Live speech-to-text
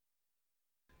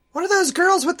What are those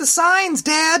girls with the signs,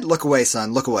 Dad? Look away,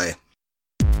 son. Look away.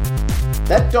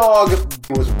 That dog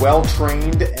was well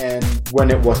trained, and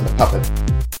when it wasn't a puppet.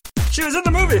 She was in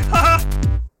the movie. Haha.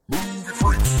 Movie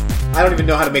Freaks. I don't even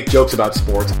know how to make jokes about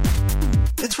sports.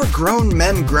 It's where grown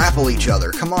men grapple each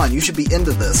other. Come on, you should be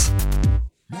into this.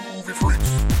 Movie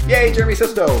Freaks. Yay, Jeremy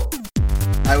Sisto.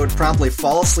 I would promptly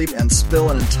fall asleep and spill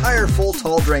an entire full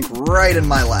tall drink right in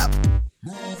my lap.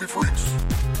 Movie Freaks.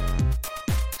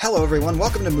 Hello everyone,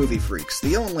 welcome to Movie Freaks,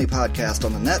 the only podcast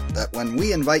on the net that when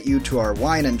we invite you to our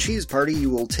wine and cheese party, you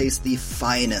will taste the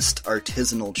finest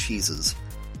artisanal cheeses.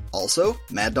 Also,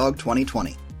 Mad Dog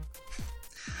 2020.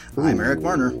 I'm Eric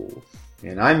Warner.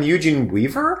 And I'm Eugene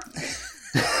Weaver?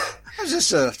 It's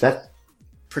just That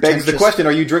pretentious... begs the question,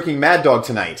 are you drinking Mad Dog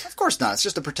tonight? Of course not, it's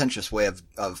just a pretentious way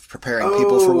of preparing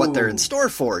people for what they're in store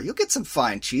for. You'll get some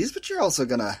fine cheese, but you're also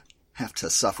gonna have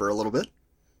to suffer a little bit.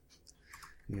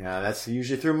 Yeah, that's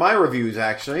usually through my reviews,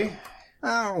 actually.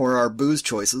 Or our booze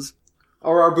choices.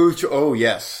 Or our booze... Oh,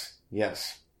 yes.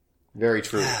 Yes. Very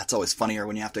true. It's always funnier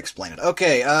when you have to explain it.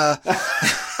 Okay, and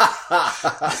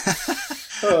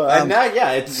now,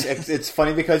 yeah, it's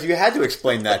funny because you had to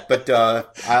explain that, but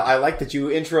I like that you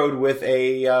introed with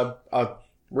a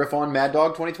riff on Mad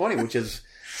Dog 2020, which is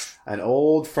an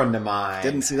old friend of mine.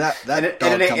 Didn't see that. An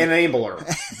enabler.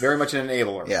 Very much an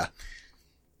enabler. Yeah.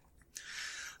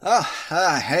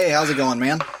 Hey, how's it going,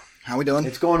 man? How we doing?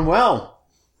 It's going well.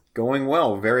 Going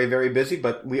well. Very, very busy,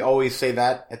 but we always say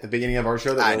that at the beginning of our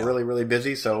show that we're really, really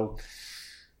busy, so,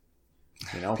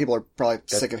 you know. People are probably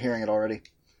sick of hearing it already.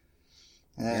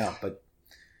 Yeah, but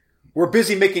we're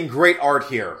busy making great art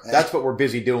here. That's what we're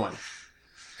busy doing.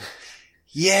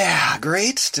 Yeah,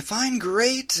 great. Define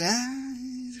great.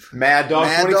 Mad Dog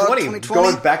 2020.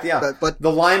 Going back, yeah. But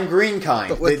the lime green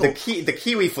kind. The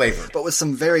kiwi flavor. But with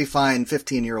some very fine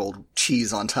 15-year-old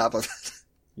cheese on top of it.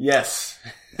 Yes.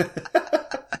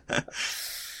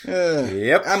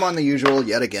 Yep. I'm on the usual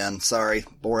yet again. Sorry.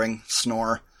 Boring.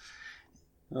 Snore.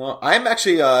 I'm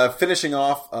actually finishing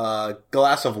off a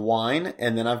glass of wine,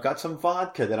 and then I've got some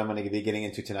vodka that I'm going to be getting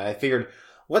into tonight. I figured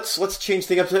let's change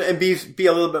things up and be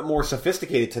a little bit more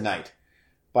sophisticated tonight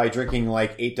by drinking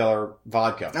like $8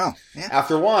 vodka. Oh, yeah.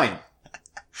 After wine.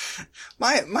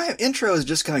 My intro is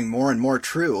just coming more and more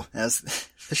true as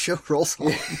the show rolls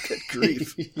on. Good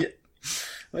grief. Yeah.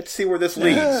 Let's see where this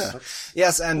leads.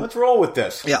 Yes, and let's roll with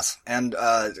this. Yes, and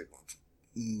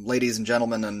ladies and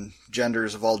gentlemen and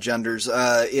genders of all genders,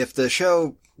 if the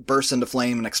show bursts into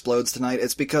flame and explodes tonight,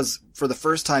 it's because for the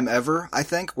first time ever, I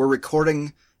think, we're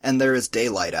recording and there is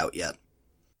daylight out yet.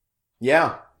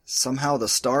 Yeah. Somehow the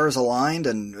stars aligned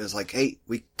and it was like, hey,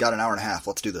 we got an hour and a half,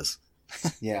 let's do this.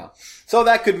 Yeah. So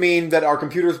that could mean that our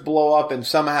computers blow up and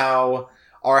somehow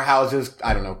our houses,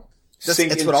 I don't know,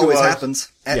 sink it's into what always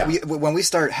happens. Yeah. When we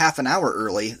start half an hour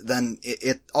early, then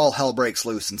it all hell breaks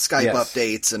loose and Skype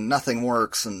updates and nothing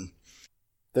works and...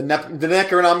 The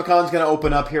Necronomicon's going to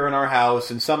open up here in our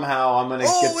house and somehow I'm going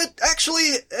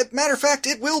to matter of fact,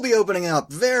 it will be opening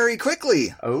up very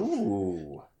quickly.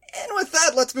 Oh. And with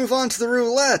that, let's move on to the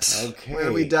roulette. Okay.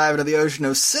 Where we dive into the ocean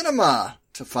of cinema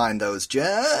to find those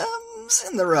gems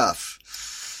in the rough.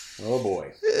 Oh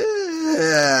boy.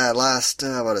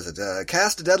 What is it?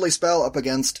 Cast a Deadly Spell up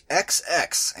against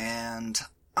XX, and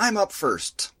I'm up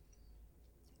first.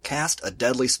 Cast a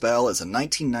Deadly Spell is a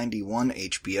 1991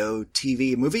 HBO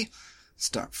TV movie.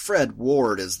 Fred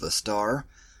Ward is the star,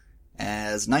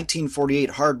 as 1948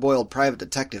 hard-boiled private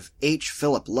detective H.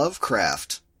 Philip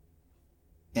Lovecraft.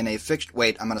 In a fiction...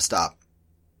 Wait, I'm gonna stop.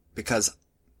 Because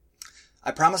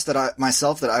I promised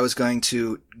myself that I was going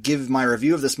to give my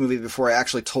review of this movie before I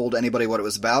actually told anybody what it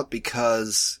was about,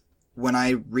 because when I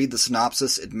read the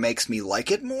synopsis, it makes me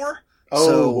like it more.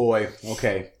 Oh, boy.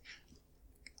 Okay.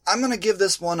 I'm gonna give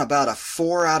this one about a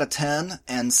 4 out of 10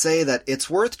 and say that it's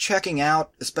worth checking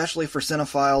out, especially for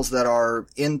cinephiles that are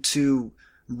into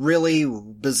really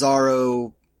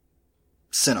bizarro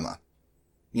cinema.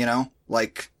 You know?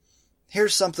 Like,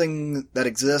 here's something that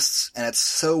exists, and it's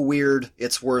so weird,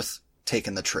 it's worth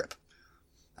taking the trip.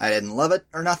 I didn't love it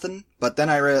or nothing, but then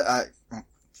I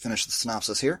finish the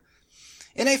synopsis here.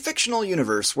 In a fictional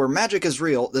universe where magic is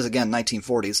real, this is again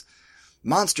 1940s,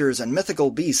 monsters and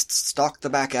mythical beasts stalk the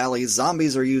back alleys,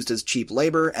 zombies are used as cheap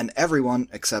labor, and everyone,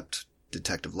 except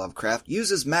Detective Lovecraft,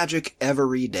 uses magic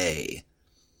every day.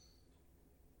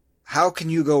 How can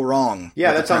you go wrong?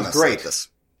 Yeah, that sounds great. Like this?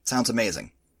 Sounds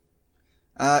amazing.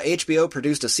 HBO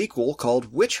produced a sequel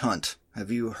called Witch Hunt. Have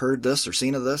you heard this or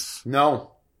seen of this?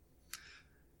 No.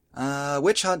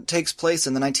 Witch Hunt takes place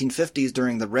in the 1950s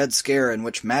during the Red Scare, in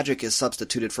which magic is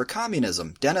substituted for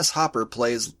communism. Dennis Hopper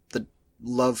plays the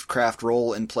Lovecraft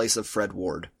role in place of Fred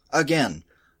Ward. Again,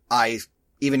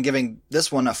 even giving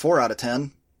this one a 4 out of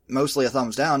 10, mostly a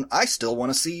thumbs down, I still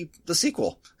want to see the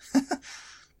sequel.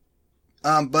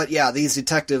 But yeah, these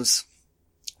detectives,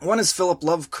 one is Philip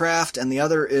Lovecraft and the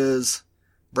other is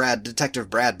Detective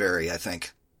Bradbury, I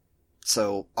think.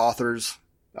 So, authors.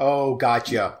 Oh,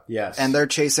 gotcha. Yes. And they're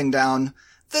chasing down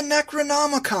the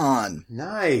Necronomicon.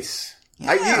 Nice.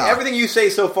 Yeah. Everything you say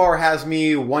so far has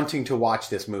me wanting to watch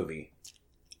this movie.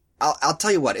 I'll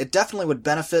tell you what, it definitely would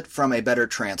benefit from a better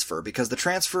transfer, because the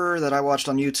transfer that I watched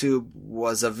on YouTube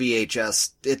was a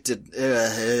VHS.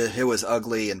 It was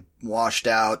ugly and washed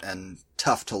out and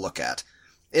tough to look at.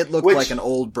 It looked like an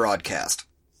old broadcast.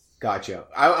 Gotcha.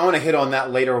 I want to hit on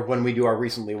that later when we do our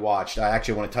recently watched. I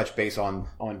actually want to touch base on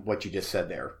what you just said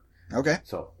there. Okay.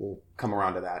 So we'll come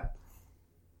around to that.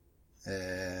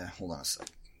 Hold on a sec.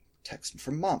 Text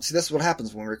from Mom. See, this is what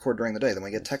happens when we record during the day. Then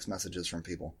we get text messages from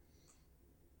people.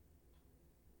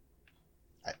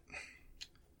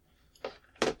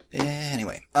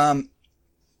 Anyway,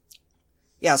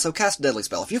 yeah, so Cast a Deadly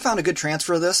Spell. If you found a good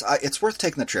transfer of this, it's worth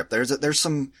taking the trip. There's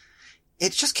some,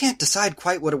 it just can't decide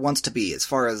quite what it wants to be as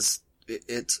far as,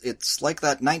 it's like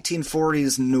that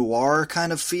 1940s noir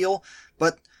kind of feel,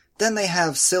 but then they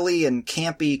have silly and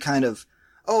campy kind of,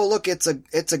 oh look, it's a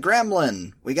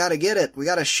gremlin, we gotta get it, we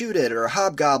gotta shoot it, or a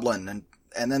hobgoblin,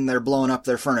 and then they're blowing up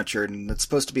their furniture, and it's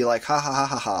supposed to be like, ha ha ha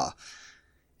ha ha.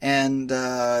 And,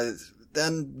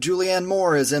 then Julianne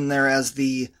Moore is in there as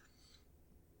the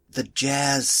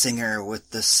jazz singer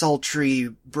with the sultry,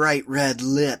 bright red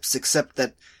lips, except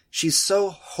that she's so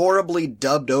horribly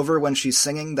dubbed over when she's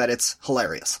singing that it's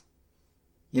hilarious.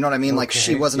 You know what I mean? Okay. Like,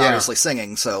 she wasn't obviously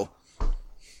singing, so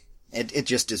it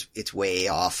just is, it's way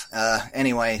off.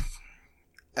 Anyway,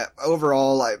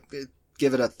 overall, I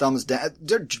give it a thumbs down.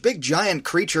 They're big giant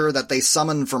creature that they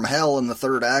summon from hell in the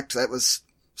third act. That was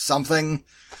something.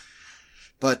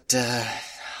 But,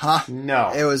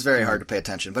 no. It was very hard to pay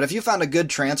attention. But if you found a good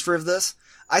transfer of this,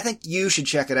 I think you should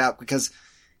check it out, because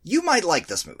you might like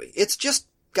this movie. It's just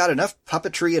got enough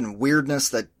puppetry and weirdness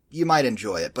that you might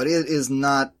enjoy it. But it is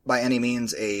not by any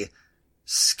means a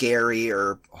scary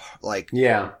or, like,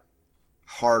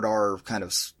 hard R kind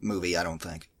of movie, I don't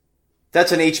think.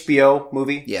 That's an HBO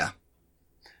movie? Yeah.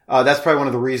 That's probably one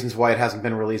of the reasons why it hasn't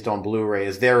been released on Blu-ray,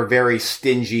 is they're very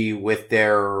stingy with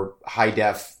their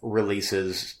high-def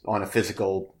releases on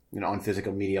physical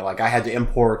media. Like, I had to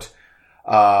import,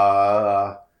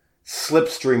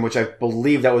 Slipstream, which I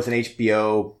believe that was an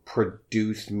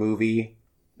HBO-produced movie.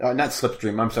 Not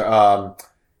Slipstream, I'm sorry,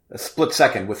 A Split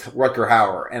Second with Rutger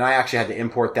Hauer. And I actually had to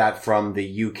import that from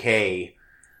the UK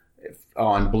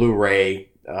on Blu-ray.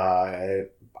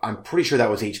 I'm pretty sure that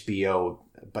was HBO.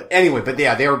 But anyway,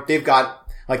 they've got,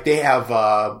 like, they have,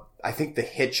 I think The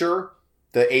Hitcher,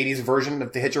 the 80s version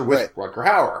of The Hitcher with Rutger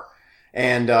Hauer.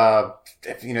 And,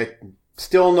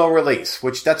 still no release,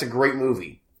 which that's a great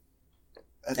movie.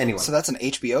 Anyway. So that's an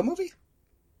HBO movie?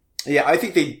 Yeah, I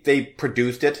think they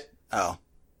produced it. Oh.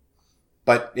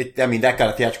 But that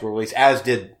got a theatrical release, as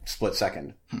did Split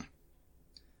Second.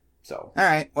 So.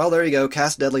 Alright, well, there you go.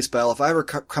 Cast Deadly Spell. If I ever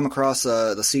come across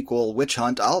the sequel, Witch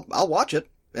Hunt, I'll watch it.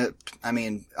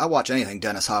 I'll watch anything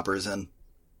Dennis Hopper's in.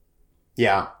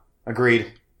 Yeah,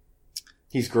 agreed.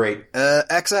 He's great.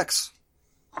 XX.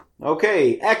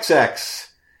 Okay, XX.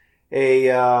 A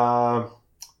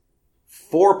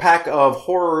 4-pack of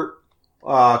horror,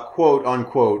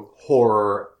 quote-unquote,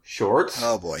 horror shorts.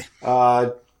 Oh, boy.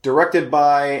 Directed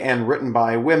by and written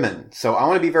by women. So I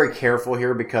want to be very careful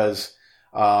here because,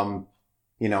 I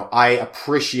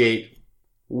appreciate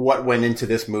what went into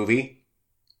this movie.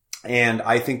 And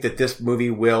I think that this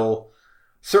movie will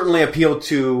certainly appeal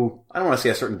to, I don't want to say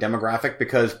a certain demographic,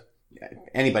 because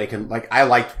anybody can,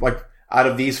 out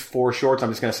of these 4 shorts,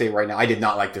 I'm just going to say it right now, I did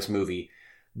not like this movie.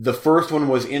 The first one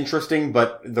was interesting,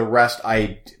 but the rest,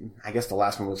 I guess the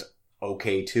last one was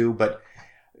okay too, but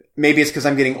maybe it's because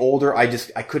I'm getting older. I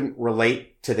couldn't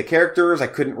relate to the characters. I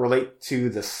couldn't relate to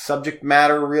the subject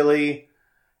matter, really.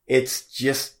 It's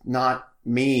just not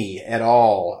me at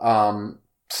all.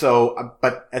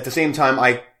 But at the same time,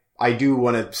 I do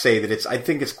want to say that I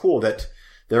think it's cool that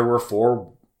there were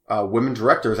 4 women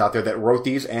directors out there that wrote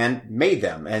these and made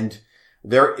them. And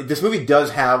this movie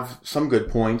does have some good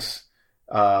points.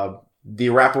 The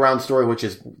wraparound story, which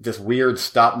is this weird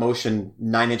stop motion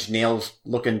 9 Inch Nails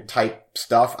looking type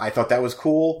stuff, I thought that was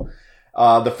cool.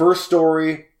 The first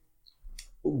story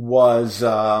was,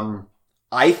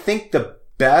 I think, the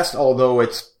best, although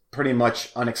it's pretty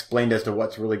much unexplained as to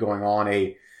what's really going on.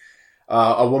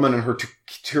 A woman and her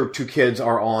two kids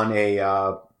are on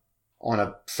a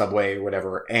subway or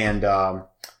whatever,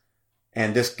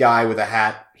 and this guy with a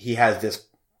hat, he has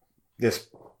this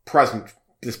present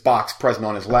this box present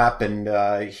on his lap,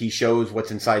 and he shows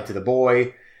what's inside to the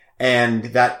boy, and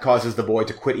that causes the boy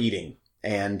to quit eating.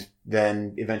 And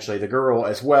then eventually the girl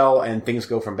as well, and things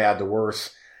go from bad to worse.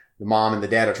 The mom and the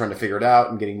dad are trying to figure it out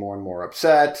and getting more and more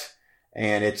upset.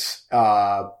 And it's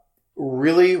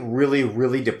really, really,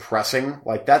 really depressing.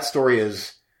 Like, that story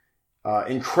is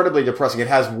incredibly depressing. It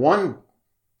has one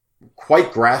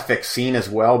quite graphic scene as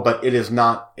well, but it is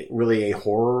not really a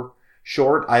horror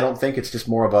short. I don't think. It's just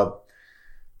more of a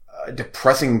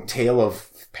depressing tale of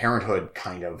parenthood,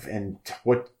 kind of. And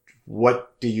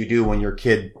what do you do when your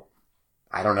kid,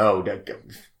 I don't know,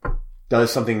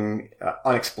 does something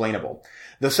unexplainable?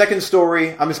 The second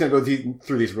story, I'm just going to go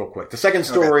through these real quick. The second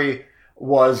story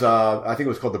was, I think it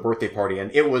was called The Birthday Party,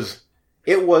 and it was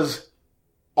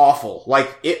awful.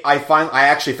 Like, I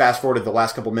actually fast forwarded the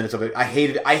last couple minutes of it. I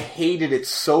hated it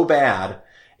so bad.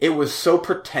 It was so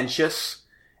pretentious,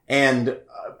 and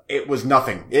it was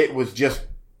nothing. It was just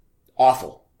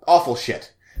awful. Awful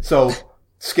shit. So,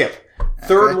 skip.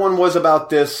 Third one was about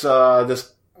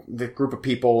the group of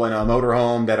people in a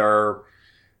motorhome that are,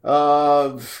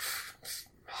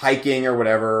 hiking or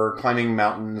whatever, climbing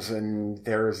mountains, and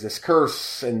there's this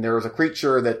curse, and there's a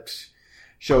creature that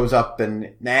shows up,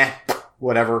 and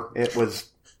whatever. It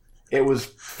was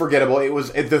forgettable.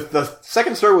 The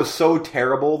second story was so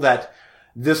terrible that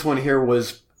this one here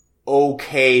was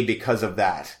okay because of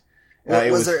that.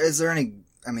 Is there any,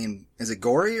 I mean, is it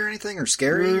gory or anything, or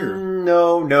scary?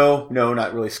 No,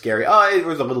 not really scary. It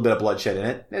was a little bit of bloodshed in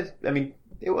it.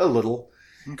 A little.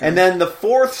 Okay. And then the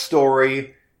fourth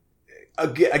story,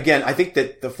 again, I think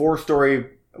that the fourth story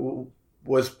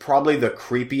was probably the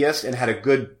creepiest and had a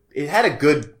good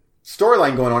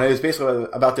storyline going on. It was basically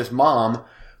about this mom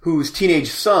whose teenage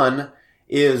son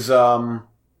is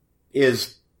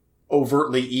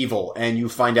overtly evil, and you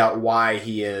find out why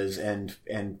he is, and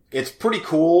it's pretty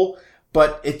cool,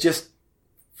 but it just,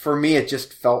 for me, it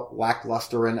just felt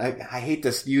lackluster, and I hate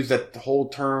to use that whole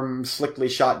term, slickly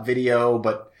shot video,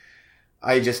 but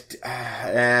I just,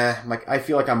 I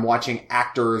feel like I'm watching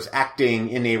actors acting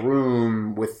in a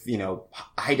room with,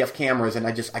 high def cameras, and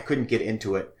I couldn't get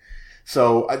into it.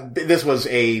 So this is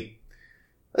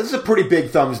a pretty big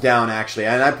thumbs down, actually,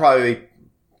 and I probably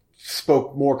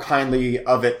spoke more kindly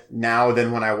of it now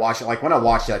than when I watched it. Like, when I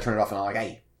watched it, I turned it off and I'm like,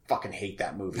 I fucking hate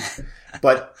that movie.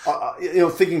 But,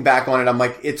 thinking back on it, I'm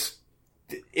like,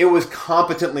 it was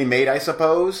competently made, I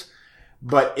suppose,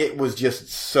 but it was just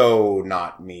so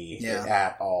not me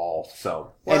at all.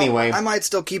 So, anyway. I might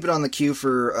still keep it on the queue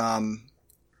for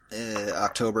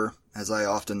October, as I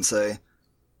often say.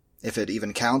 If it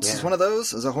even counts as one of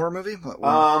those, as a horror movie?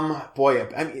 Boy,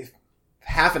 I mean,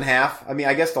 half and half. I mean,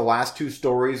 I guess the last two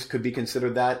stories could be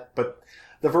considered that, but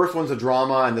the first one's a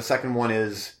drama, and the second one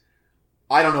is,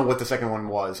 I don't know what the second one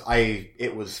was.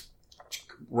 It was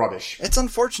rubbish. It's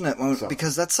unfortunate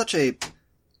because that's such a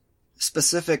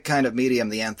specific kind of medium,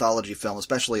 the anthology film,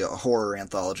 especially a horror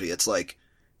anthology. It's like,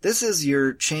 this is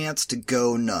your chance to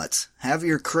go nuts. Have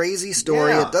your crazy story.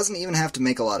 Yeah. It doesn't even have to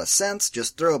make a lot of sense.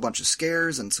 Just throw a bunch of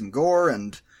scares and some gore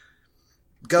and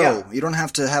go. Yeah. You don't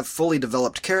have to have fully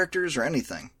developed characters or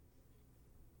anything.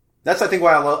 That's, I think,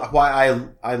 why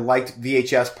I liked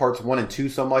VHS parts 1 and 2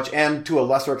 so much, and to a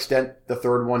lesser extent, the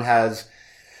third one has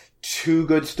 2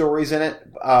 good stories in it.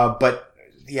 But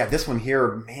yeah, this one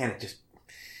here, man, it just,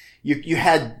 you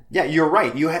had, you're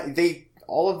right.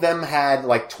 All of them had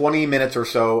like 20 minutes or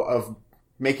so of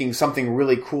making something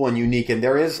really cool and unique, and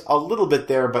there is a little bit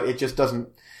there, but it just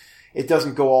doesn't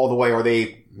go all the way, or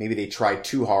maybe they tried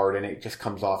too hard and it just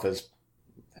comes off as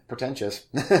pretentious.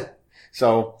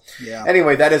 So,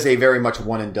 anyway, that is a very much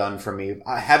one and done for me.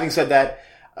 Having said that,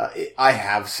 I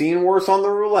have seen worse on the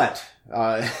roulette.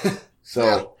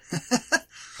 So,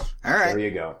 all right. There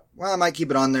you go. Well, I might keep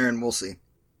it on there and we'll see.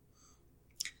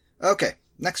 Okay,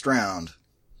 next round.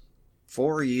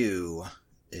 For you,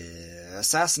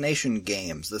 Assassination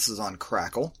Games. This is on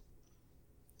Crackle.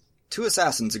 2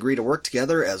 assassins agree to work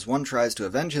together as one tries to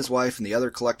avenge his wife and the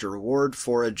other collect a reward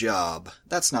for a job.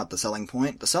 That's not the selling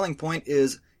point. The selling point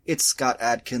is it's Scott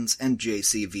Adkins and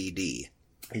JCVD.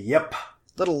 Yep.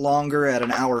 Little longer at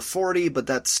an hour 40, but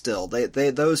that's still,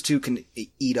 those two can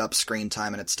eat up screen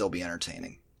time and it'd still be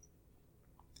entertaining.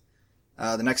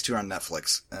 The next two are on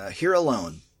Netflix. Here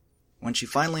Alone. When she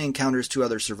finally encounters 2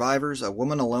 other survivors, a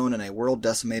woman alone in a world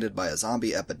decimated by a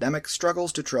zombie epidemic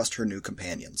struggles to trust her new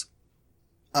companions.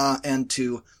 And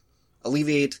to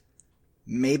alleviate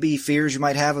maybe fears you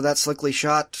might have of that slickly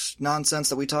shot nonsense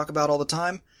that we talk about all the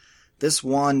time, this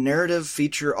won Narrative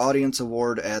Feature Audience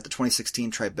Award at the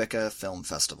 2016 Tribeca Film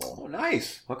Festival. Oh,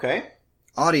 nice. Okay.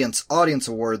 Audience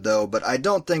award, though, but I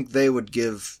don't think they would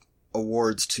give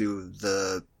awards to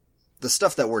the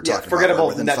stuff that we're talking forgettable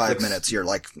about. Within 5 Netflix. minutes, you're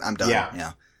like, I'm done.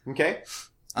 Yeah. Okay.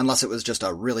 Unless it was just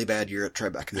a really bad year at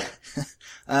Tribeca.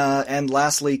 Yeah. And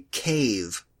lastly,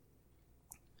 Cave.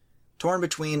 Torn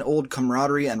between old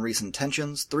camaraderie and recent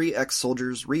tensions, 3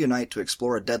 ex-soldiers reunite to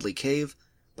explore a deadly cave,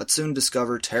 but soon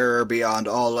discover terror beyond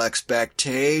all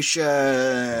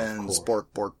expectations.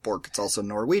 Bork, bork, bork. It's also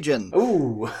Norwegian.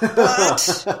 Ooh.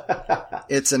 But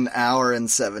it's an hour and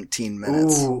 17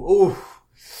 minutes. Ooh.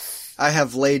 I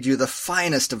have laid you the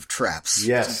finest of traps.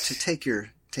 Yes. To take your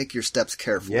steps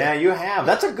carefully. Yeah, you have.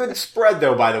 That's a good spread,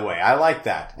 though, by the way. I like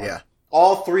that. Yeah.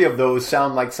 All 3 of those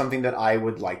sound like something that I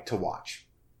would like to watch.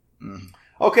 Mm.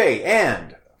 Okay,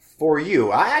 and for you,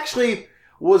 I actually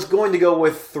was going to go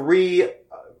with 3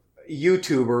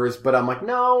 YouTubers, but I'm like,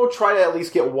 no, try to at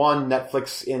least get one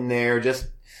Netflix in there, just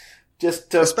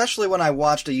to... Especially when I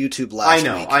watched a YouTube last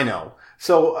week. I know.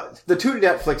 So, the 2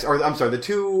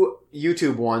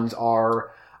 YouTube ones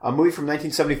are a movie from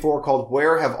 1974 called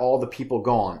Where Have All the People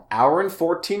Gone? Hour and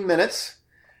 14 minutes.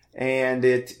 And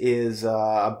it is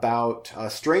about a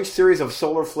strange series of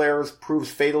solar flares proves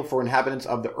fatal for inhabitants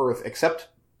of the Earth, except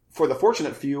for the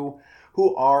fortunate few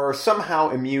who are somehow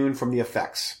immune from the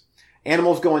effects.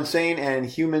 Animals go insane and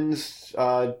humans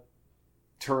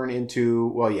turn into,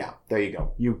 well, yeah, there you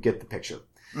go. You get the picture.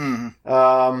 Mm-hmm.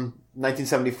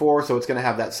 1974, so it's going to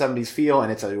have that 70s feel,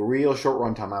 and it's a real short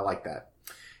runtime. I like that.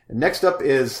 And next up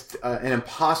is an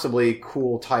impossibly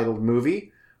cool titled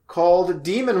movie called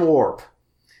Demon Warp.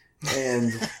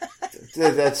 And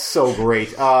that's so great.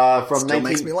 From Still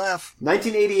makes me laugh.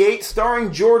 1988,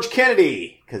 starring George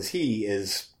Kennedy, because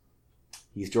he's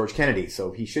George Kennedy,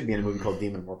 so he should be in a movie called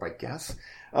Demon Warp, I guess.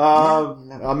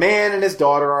 A man and his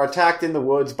daughter are attacked in the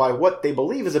woods by what they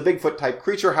believe is a Bigfoot-type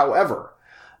creature. However,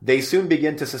 they soon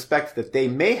begin to suspect that they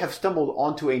may have stumbled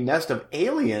onto a nest of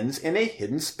aliens in a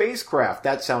hidden spacecraft.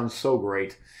 That sounds so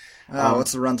great.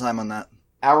 What's the runtime on that?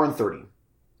 Hour and 30.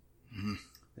 Mm-hmm.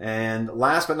 And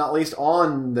last but not least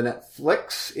on the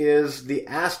Netflix is The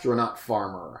Astronaut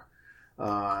Farmer.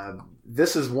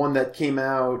 This is one that came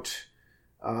out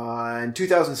in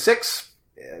 2006.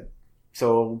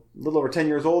 So a little over 10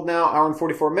 years old now. Hour and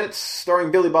 44 minutes.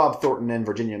 Starring Billy Bob Thornton and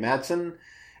Virginia Madsen.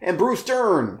 And Bruce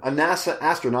Dern, a NASA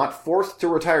astronaut forced to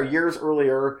retire years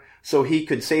earlier so he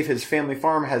could save his family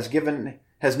farm, has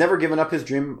never given up his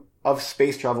dream of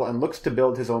space travel and looks to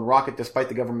build his own rocket despite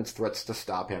the government's threats to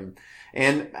stop him.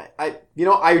 And I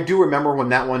do remember when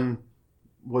that one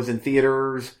was in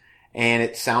theaters and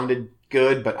it sounded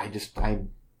good, but I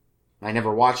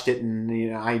never watched it,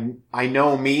 and I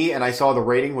know me, and I saw the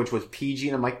rating, which was PG,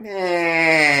 and I'm like,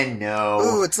 nah, no.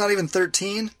 Ooh, it's not even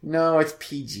 13? No, it's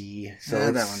PG.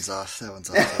 So that one's off. That one's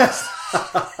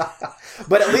off.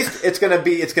 But at least it's gonna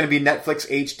be Netflix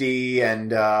HD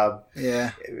and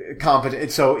yeah,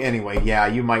 competent. So anyway, yeah,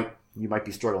 you might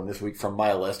be struggling this week from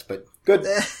my list, but good,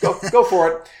 go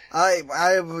for it.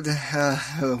 I would.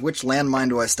 Which landmine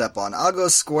do I step on? I'll go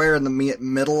square in the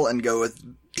middle and go with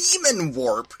Demon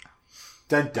Warp.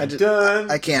 Dun, dun, dun.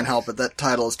 I can't help it. That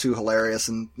title is too hilarious,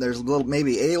 and there's a little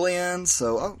maybe aliens,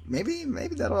 so maybe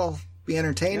that'll be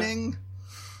entertaining.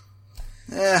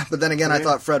 Yeah, but then again, I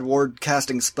thought Fred Ward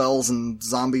casting spells and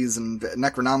zombies and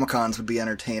Necronomicons would be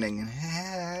entertaining.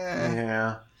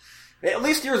 Yeah, at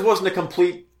least yours wasn't a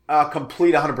complete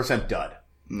 100% dud.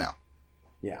 No.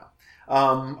 Yeah.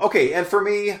 Okay, and for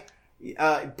me,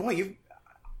 boy,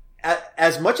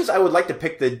 as much as I would like to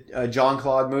pick the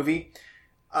Jean-Claude movie.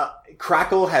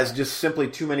 Crackle has just simply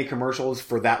too many commercials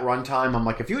for that runtime. I'm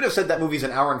like, if you would have said that movie's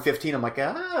an hour and 15, I'm like,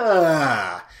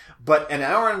 But an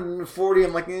hour and 40,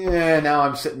 I'm like, now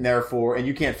I'm sitting there and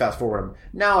you can't fast forward them.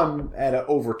 Now I'm at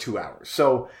over 2 hours.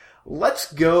 So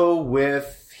let's go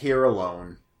with Here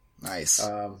Alone. Nice.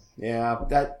 Yeah,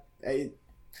 that, at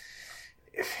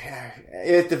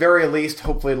the very least,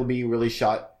 hopefully it'll be really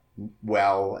shot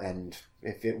well. And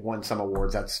if it won some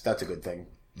awards, that's a good thing.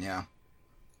 Yeah.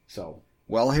 So.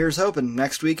 Well, here's hoping.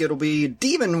 Next week it'll be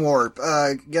Demon Warp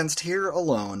against Here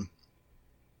Alone.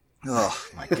 Oh,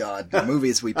 my God. The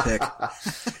movies we pick.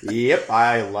 Yep,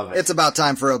 I love it. It's about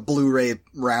time for a Blu-ray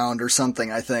round or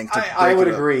something, I think. I would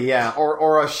agree, yeah.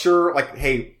 Or a sure, like,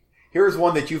 hey, here's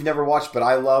one that you've never watched but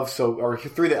I love, or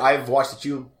 3 that I've watched that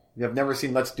you have never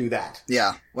seen, let's do that.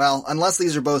 Yeah. Well, unless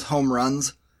these are both home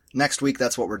runs, next week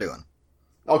that's what we're doing.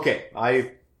 Okay.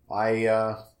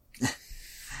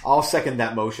 I'll second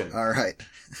that motion. All right.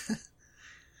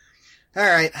 All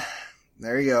right.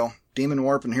 There you go. Demon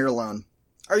Warp and Here Alone.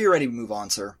 Are you ready to move on,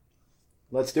 sir?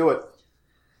 Let's do it.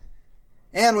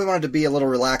 And we wanted to be a little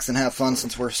relaxed and have fun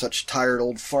since we're such tired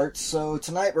old farts. So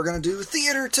tonight we're going to do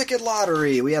Theater Ticket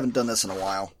Lottery. We haven't done this in a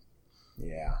while.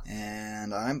 Yeah.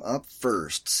 And I'm up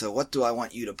first. So what do I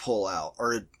want you to pull out?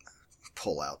 Or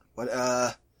pull out? What,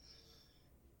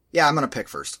 yeah, I'm gonna pick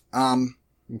first.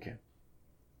 Okay.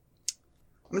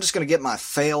 I'm just gonna get my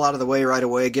fail out of the way right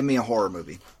away. Give me a horror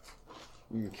movie.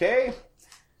 Okay.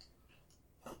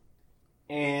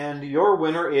 And your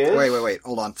winner is... Wait.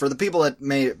 Hold on. For the people that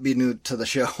may be new to the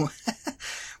show,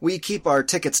 we keep our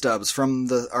ticket stubs from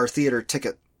our theater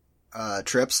ticket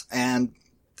trips, and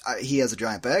he has a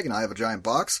giant bag and I have a giant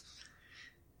box.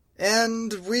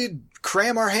 And we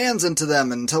cram our hands into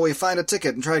them until we find a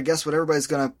ticket and try to guess what everybody's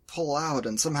gonna pull out,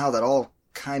 and somehow that all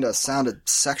kind of sounded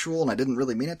sexual, and I didn't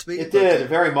really mean it to be. It did,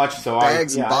 very much so.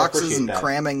 Bags and I boxes and that.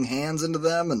 cramming hands into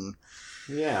them, and...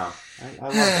 Yeah, I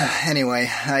love that. Anyway,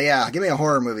 yeah, give me a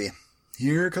horror movie.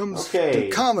 Here comes the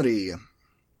comedy.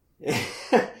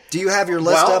 Do you have your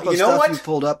list up of stuff you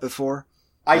pulled up before?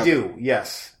 I do,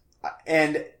 yes.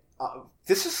 And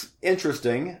this is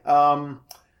interesting.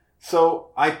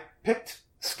 So I picked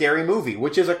Scary Movie,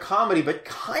 which is a comedy, but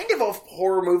kind of a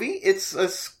horror movie. It's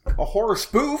a horror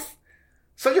spoof.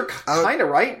 So you're kind of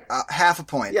right. Half a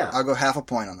point. Yeah. I'll go half a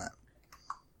point on that.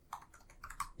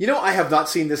 You know, I have not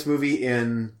seen this movie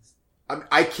in...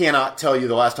 I cannot tell you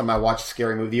the last time I watched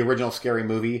Scary Movie, the original Scary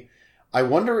Movie. I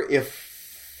wonder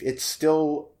if it's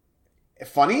still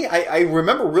funny. I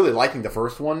remember really liking the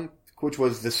first one, which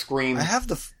was the Scream. I have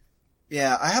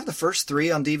the first 3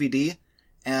 on DVD,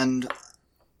 and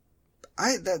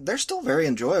they're still very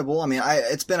enjoyable. I mean,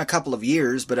 it's been a couple of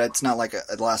years, but it's not like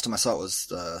the last time I saw it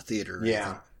was theater. Yeah.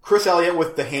 Anything. Chris Elliott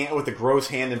with the gross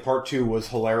hand in part 2 was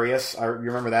hilarious. You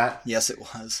remember that? Yes, it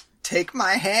was. Take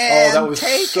my hand. Oh, that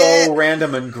was so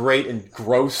random and great and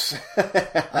gross.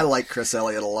 I like Chris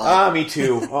Elliott a lot. Me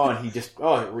too. Oh, and he just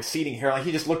receding hairline.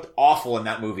 He just looked awful in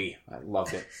that movie. I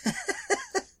loved it.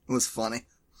 It was funny.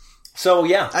 So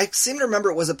yeah, I seem to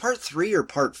remember. Was it part 3 or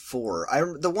part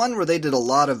 4? The one where they did a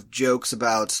lot of jokes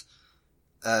about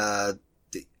the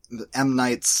M.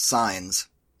 Night's Signs.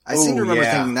 I seem to remember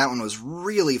thinking that one was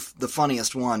really the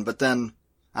funniest one, but then,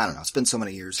 I don't know, it's been so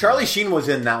many years. Charlie Sheen was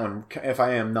in that one, if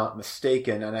I am not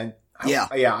mistaken, and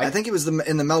I think he was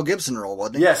in the Mel Gibson role,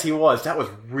 wasn't he? Yes, he was. That was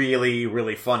really,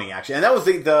 really funny, actually. And that was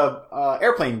the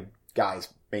Airplane guys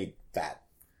made that.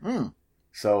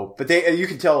 So, but you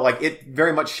can tell, like, it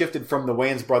very much shifted from the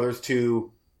Wayans brothers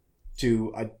to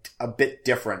a bit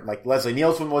different. Like, Leslie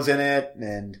Nielsen was in it,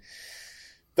 and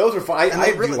those were fun. I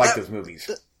really like those movies.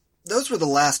 Those were the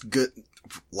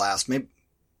maybe,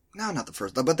 no, not the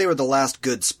first, but they were the last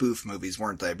good spoof movies,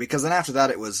 weren't they? Because then after that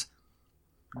it was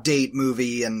Date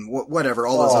Movie and whatever,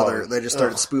 all those they just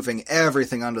started spoofing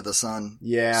everything under the sun.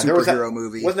 Yeah. Superhero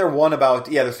movie. Wasn't there one about,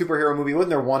 the superhero movie,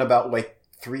 wasn't there one about, like,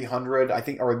 300, I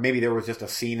think, or maybe there was just a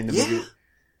scene in the movie?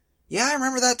 Yeah, I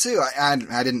remember that too. I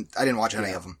didn't watch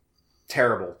any of them.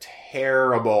 Terrible.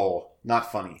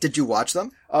 Not funny. Did you watch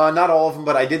them? Not all of them,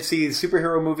 but I did see the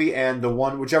superhero movie and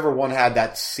whichever one had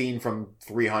that scene from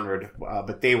 300.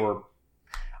 But they were,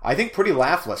 I think, pretty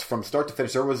laughless from start to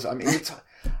finish.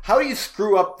 How do you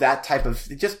screw up that type of,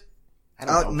 I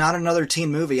don't know. Not Another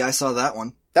Teen Movie. I saw that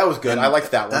one. That was good. I liked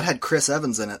that one. That had Chris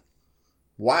Evans in it.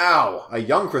 Wow. A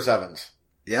young Chris Evans.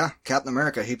 Yeah. Captain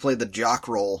America. He played the jock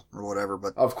role or whatever,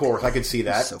 but. Of course. I could see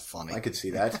that. So funny. I could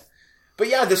see that. But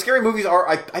yeah, the scary movies are,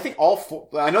 I think all 4,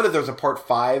 I know that there's a part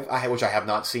 5, which I have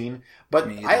not seen, but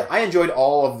I enjoyed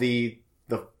all of the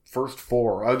first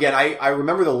 4. Again, I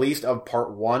remember the least of part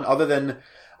 1, other than,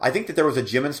 I think that there was a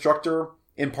gym instructor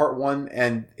in part 1,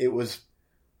 and it was,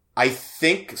 I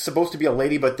think, supposed to be a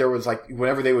lady, but there was like,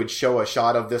 whenever they would show a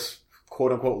shot of this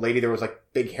quote unquote lady, there was like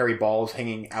big hairy balls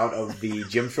hanging out of the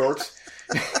gym shorts.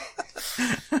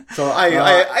 So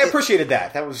I appreciated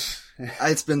that. That was...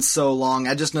 It's been so long.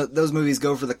 I just know those movies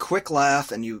go for the quick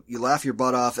laugh, and you laugh your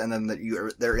butt off, and then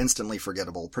they're instantly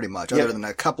forgettable, pretty much. Other than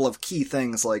a couple of key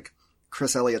things like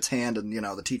Chris Elliott's hand and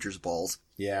the teacher's balls.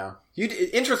 Yeah.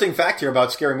 Interesting fact here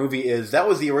about Scary Movie is that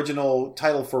was the original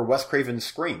title for Wes Craven's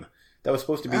Scream. That was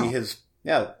supposed to be his.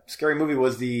 Yeah, Scary Movie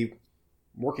was the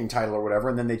working title or whatever,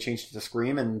 and then they changed it to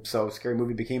Scream, and so Scary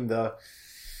Movie became the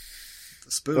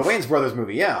spoof. The Wayans Brothers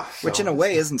movie, yeah. So. Which in a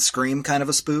way isn't Scream kind of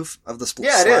a spoof of the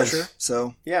slasher? Yeah, it is.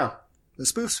 So, yeah. The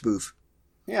spoof.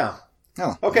 Yeah.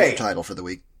 Oh, okay. Title for the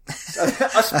week. a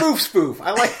spoof.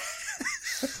 I like.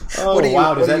 Oh,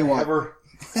 wow. Does that ever?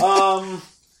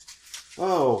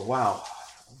 Oh, wow.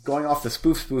 Going off the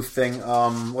spoof thing,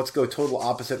 let's go total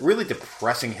opposite. Really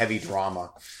depressing, heavy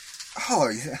drama. Oh,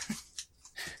 yeah.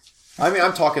 I mean,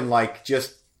 I'm talking like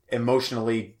just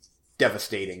emotionally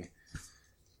devastating.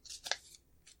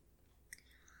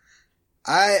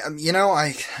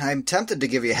 I'm tempted to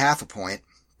give you half a point,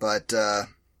 but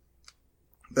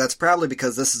That's probably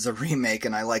because this is a remake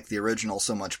and I like the original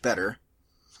so much better.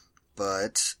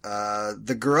 But,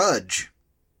 The Grudge.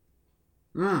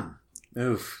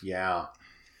 Oof, yeah.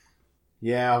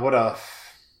 Yeah, what a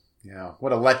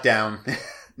letdown.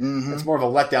 Mm-hmm. It's more of a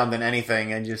letdown than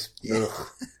anything, and just, Yeah. ugh.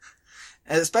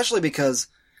 And especially because,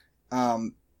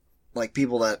 like,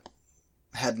 people that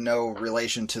had no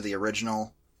relation to the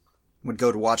original would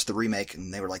go to watch the remake,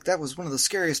 and they were like, that was one of the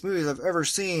scariest movies I've ever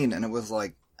seen, and it was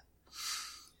like,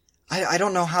 I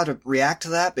don't know how to react to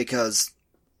that, because,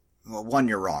 well, one,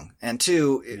 you're wrong, and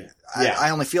two, Yeah. I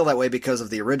only feel that way because of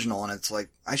the original, and it's like,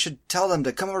 I should tell them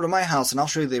to come over to my house, and I'll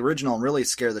show you the original and really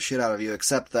scare the shit out of you,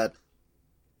 except that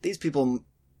these people,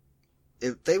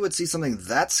 if they would see something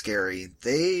that scary,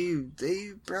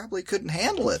 they probably couldn't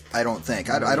handle it. I don't think.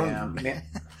 I don't. Yeah, man.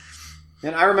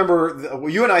 And I remember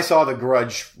you and I saw the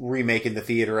Grudge remake in the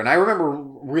theater, and I remember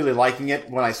really liking it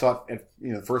when I saw it.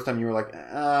 The first time you were like,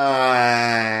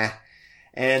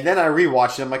 and then I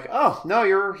rewatched it. I'm like, oh no,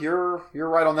 you're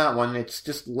right on that one. It's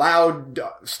just loud,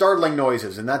 startling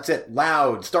noises, and that's it.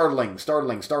 Loud, startling.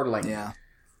 Yeah.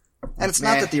 And it's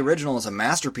not that the original is a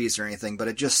masterpiece or anything, but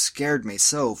it just scared me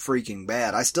so freaking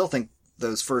bad. I still think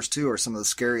those first two are some of the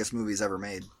scariest movies ever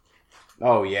made.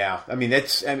 Oh yeah, I mean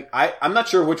I'm not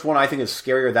sure which one I think is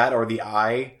scarier, that or the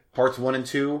Eye parts 1 and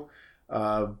 2.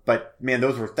 But man,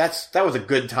 that was a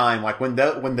good time. Like when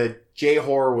the J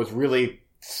horror was really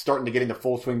starting to get into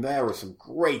full swing, there was some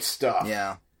great stuff.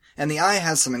 Yeah. And the Eye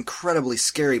has some incredibly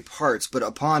scary parts, but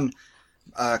upon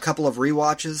a couple of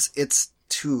rewatches, it's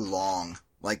too long.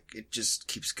 Like, it just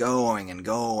keeps going and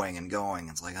going and going.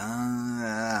 It's like,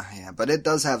 yeah. But it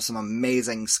does have some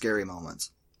amazing scary moments.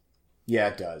 Yeah,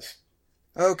 it does.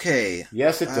 Okay.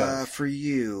 Yes, it does. For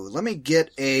you, let me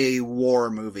get a war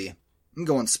movie. I'm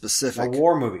going specific. A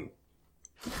war movie.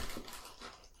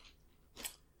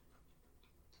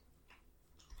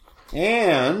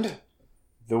 And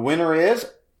the winner is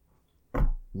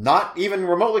not even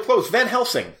remotely close. Van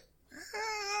Helsing.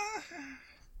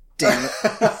 Damn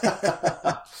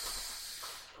it.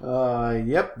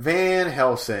 Yep, Van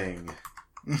Helsing.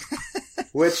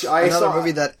 Which I Another saw.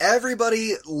 movie that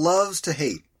everybody loves to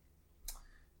hate.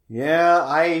 Yeah,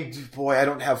 I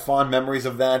don't have fond memories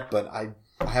of that, but I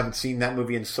haven't seen that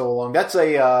movie in so long. That's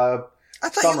a, I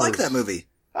thought Summers. you liked that movie.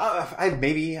 I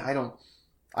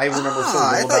remember so little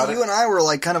I about thought it. you and I were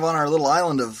like kind of on our little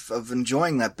island of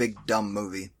enjoying that big dumb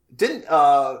movie. Didn't,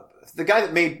 the guy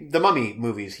that made the Mummy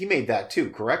movies, he made that too,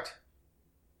 correct?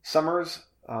 Summers?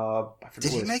 I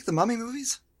forget Did he make the Mummy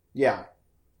movies? Yeah.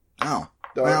 Oh.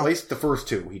 Or Well- at least the first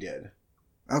two he did.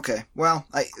 Okay. Well,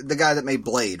 the guy that made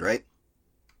Blade, right?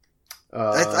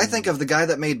 I think of the guy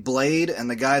that made Blade and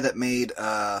the guy that made,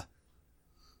 not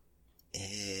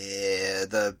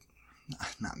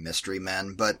Mystery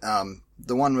Men, but,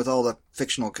 the one with all the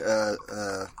fictional,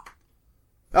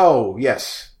 oh,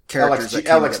 yes. characters that LXG.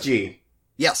 came LXG.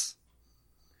 yes.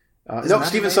 Isn't No,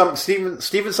 that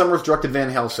Steven Summers directed Van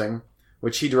Helsing,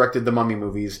 which he directed the Mummy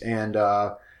movies, and,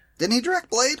 Didn't he direct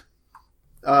Blade?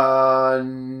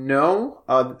 no.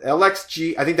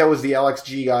 LXG, I think that was the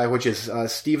LXG guy, which is,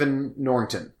 Stephen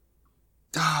Norrington.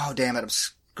 Oh, damn it. I'm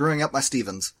screwing up my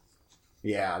Stevens.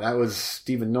 Yeah, that was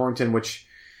Stephen Norrington, which,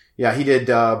 yeah, he did,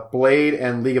 Blade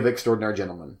and League of Extraordinary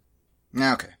Gentlemen.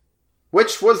 Okay.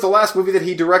 Which was the last movie that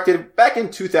he directed back in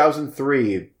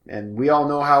 2003. And we all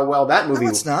know how well that movie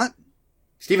No, it's not.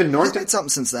 Stephen He's Norrington? made something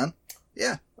since then.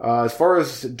 Yeah. As far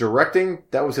as directing,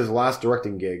 that was his last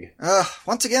directing gig.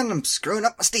 Once again, I'm screwing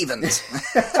up my Stevens.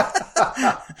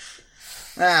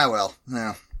 Well,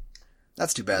 no.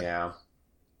 That's too bad. Yeah.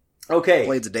 Okay.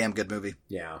 Blade's a damn good movie.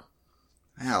 Yeah.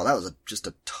 Wow, that was just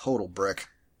a total brick.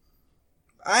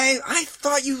 I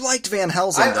thought you liked Van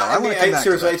Helsing, though. I want to come back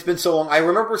seriously, to it's been so long. I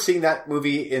remember seeing that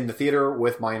movie in the theater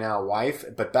with my now wife,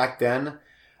 but back then,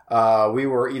 we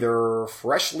were either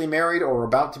freshly married or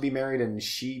about to be married, and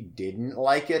she didn't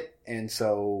like it, and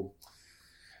so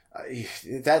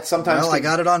that sometimes. Well, I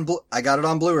got it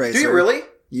on Blu-ray. Do you sir. really?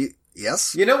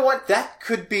 Yes. You know what? That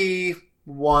could be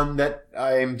one that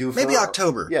I'm due for. Maybe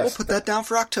October. Yes. We'll put that down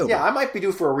for October. Yeah, I might be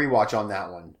due for a rewatch on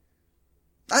that one.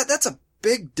 That's a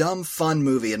big, dumb, fun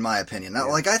movie, in my opinion. Now,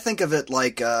 Yeah. like, I think of it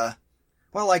like,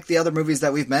 like the other movies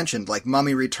that we've mentioned, like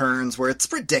Mummy Returns, where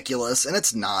it's ridiculous and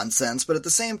it's nonsense, but at the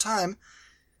same time,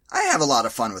 I have a lot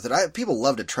of fun with it. People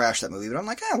love to trash that movie, but I'm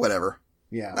like, whatever.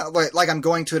 Yeah. Like I'm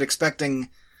going to it expecting,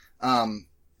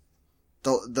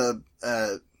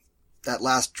 that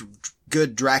last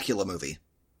good Dracula movie.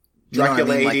 You know what I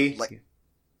Dracula mean? 80?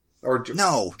 Or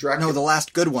No, Dracula- the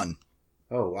last good one.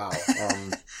 Oh, wow.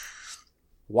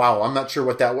 Wow, I'm not sure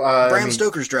what that was. Bram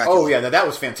Stoker's Dracula. Oh, yeah, that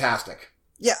was fantastic.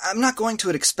 Yeah, I'm not going to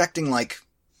it expecting, like,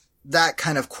 that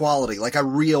kind of quality, like a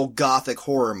real gothic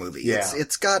horror movie. Yeah.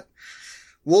 It's got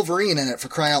Wolverine in it, for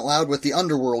crying out loud, with the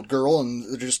underworld girl, and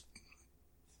they're just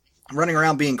running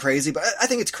around being crazy. But I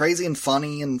think it's crazy and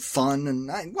funny and fun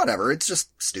and whatever. It's just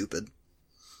stupid.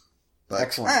 But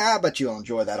Excellent. I bet you'll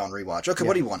enjoy that on rewatch. Okay,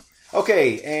 what do you want?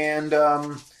 Okay, and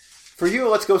for you,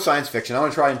 let's go science fiction. I'm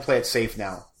going to try and play it safe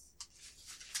now.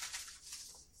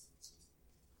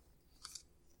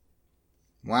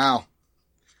 Wow.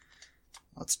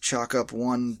 Let's chalk up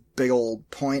one big old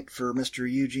point for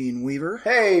Mr. Eugene Weaver.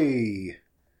 Hey!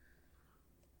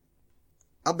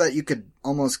 I'll bet you could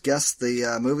almost guess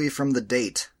the movie from the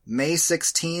date. May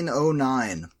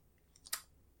 1609.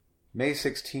 May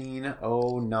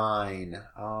 1609.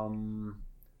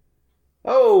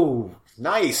 Oh,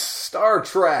 nice. Star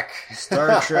Trek.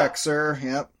 Star Trek, sir.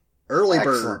 Yep. Early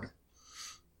Excellent. Bird.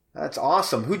 That's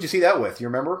awesome. Who'd you see that with? You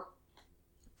remember?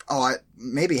 Oh,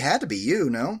 maybe had to be you,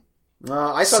 no?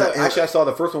 I saw that. Actually, I saw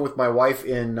the first one with my wife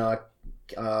in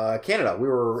Canada. We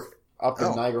were up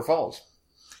in Niagara Falls.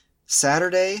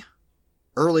 Saturday,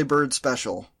 Early Bird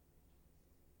Special.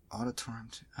 Auditorium,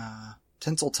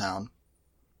 Tinseltown.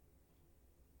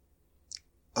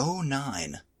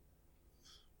 09.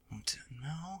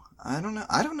 No, I don't know.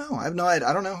 I have no idea.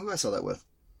 I don't know who I saw that with.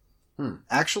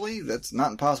 Actually, that's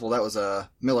not impossible. That was a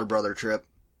Miller Brother trip.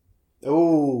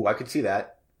 Oh, I could see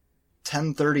that.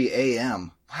 10:30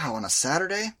 a.m. Wow, on a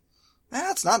Saturday?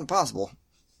 That's not impossible.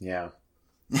 Yeah.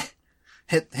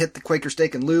 Hit the Quaker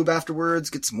Steak and Lube afterwards,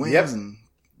 get some wings, Yep. and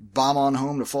bomb on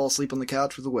home to fall asleep on the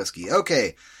couch with a whiskey.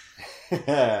 Okay.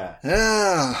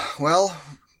 Well,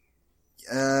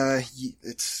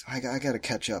 it's I got to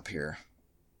catch up here.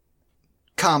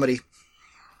 Comedy.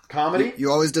 Comedy?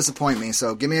 You always disappoint me,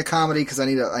 so give me a comedy because I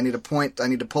need a point. I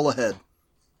need to pull ahead.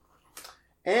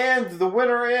 And the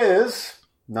winner is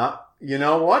not. You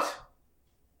know what?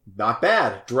 Not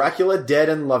bad. Dracula Dead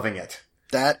and Loving It.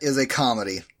 That is a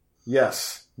comedy.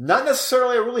 Yes. Not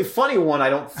necessarily a really funny one,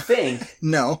 I don't think.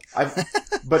 No.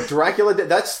 But Dracula Dead,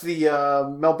 that's the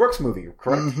Mel Brooks movie,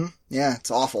 correct? Mm-hmm. Yeah,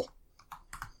 it's awful.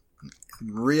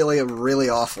 Really, really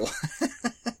awful.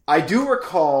 I do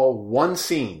recall one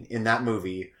scene in that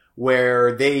movie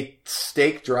where they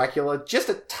stake Dracula just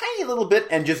a tiny little bit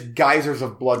and just geysers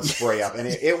of blood spray up. And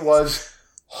it was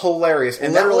hilarious.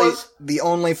 And literally that was the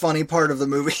only funny part of the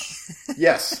movie.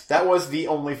 yes, that was the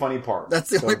only funny part. That's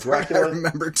the only part I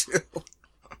remember too.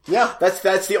 Yeah, that's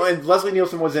the only. And Leslie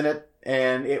Nielsen was in it,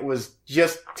 and it was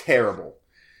just terrible.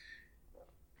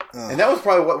 And that was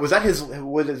probably was that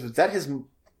his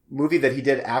movie that he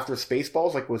did after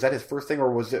Spaceballs? Like, was that his first thing, or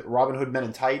was it Robin Hood Men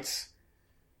in Tights?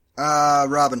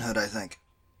 Robin Hood, I think.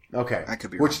 Okay, I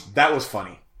could be wrong. That was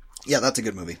funny. Yeah, that's a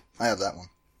good movie. I have that one.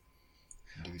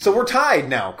 So we're tied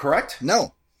now, correct?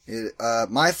 No.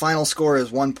 My final score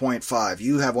is 1.5.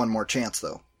 You have one more chance,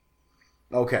 though.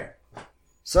 Okay.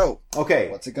 So, okay,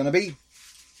 what's it going to be?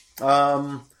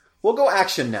 We'll go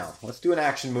action now. Let's do an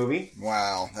action movie.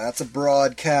 Wow, that's a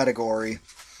broad category.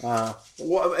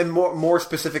 And more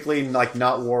specifically, like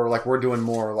not war. Like we're doing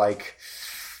more like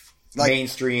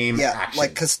mainstream action. Like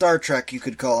because Star Trek, you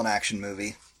could call an action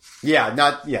movie. Yeah,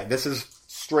 This is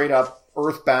straight up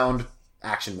Earthbound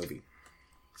action movie.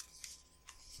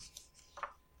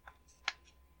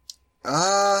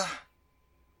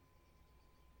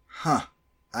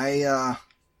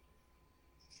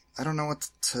 I don't know what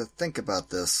to think about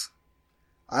this.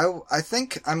 I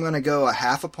think I'm going to go a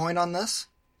half a point on this.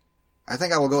 I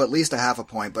think I will go at least a half a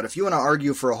point, but if you want to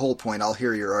argue for a whole point, I'll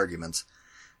hear your arguments.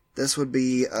 This would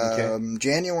be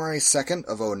January 2nd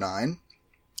of 2009.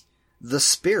 The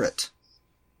Spirit.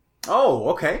 Oh,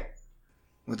 okay.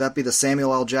 Would that be the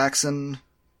Samuel L. Jackson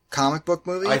comic book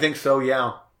movie? I think so,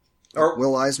 yeah. Or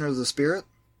Will Eisner, The Spirit?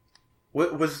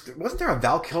 Wasn't there a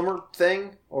Val Kilmer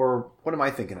thing? Or what am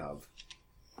I thinking of?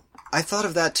 I thought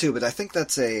of that too, but I think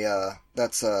that's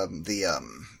it's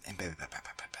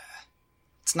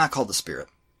not called The Spirit.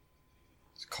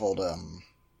 It's called,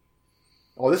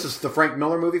 Oh, this is the Frank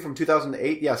Miller movie from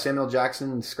 2008? Yeah, Samuel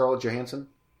Jackson and Scarlett Johansson.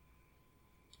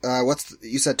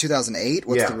 You said 2008?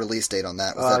 What's the release date on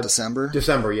that? Was that December?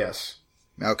 December, yes.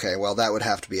 Okay, well that would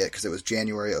have to be it, because it was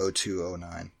January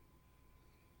 0209.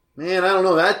 Man, I don't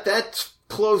know. That's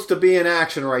close to being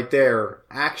action right there.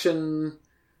 Action...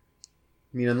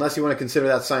 I mean, unless you want to consider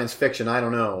that science fiction, I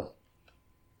don't know.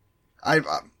 I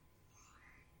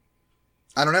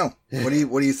don't know. What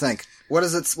do you think? What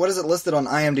is it listed on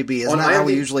IMDb? Isn't that how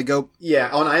we usually go? Yeah,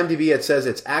 on IMDb it says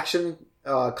it's action,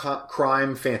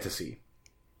 crime, fantasy.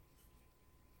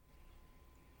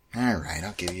 All right,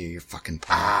 I'll give you your fucking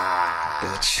point,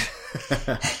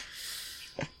 bitch.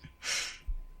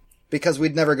 Because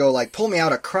we'd never go like, pull me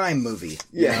out a crime movie.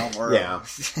 You know, or, yeah.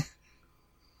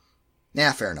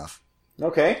 Yeah, fair enough.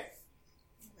 Okay.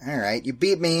 All right, you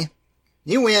beat me.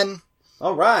 You win.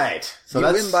 All right. So you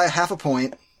that's... win by half a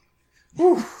point.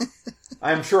 Whew.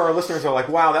 I'm sure our listeners are like,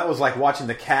 wow, that was like watching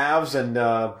the Cavs and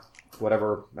the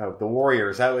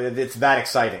Warriors. It's that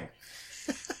exciting.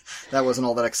 That wasn't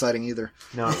all that exciting either.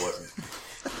 No, it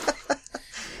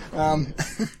wasn't.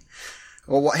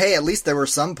 Well, hey, at least there were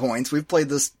some points. We've played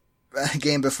this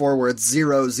game before where it's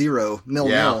 0-0, 0-0.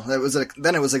 Yeah.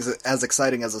 Then it was as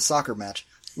exciting as a soccer match.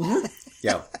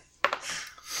 Yeah.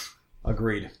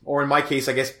 Agreed. Or in my case,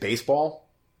 I guess baseball.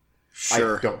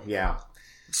 Sure. Yeah.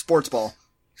 Sports ball.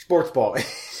 Sports ball.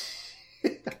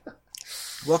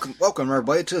 Welcome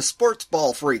everybody to Sports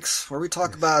Ball Freaks, where we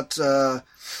talk about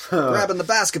grabbing the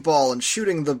basketball and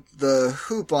shooting the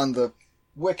hoop on the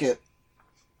wicket.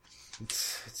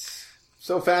 It's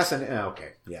so fascinating.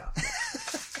 Okay, yeah.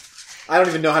 I don't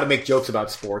even know how to make jokes about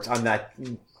sports. I'm that.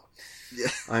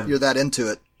 You're that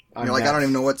into it. You're like, I don't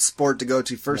even know what sport to go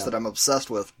to first that I'm obsessed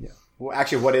with. Yeah. Well,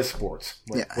 actually, what is sports?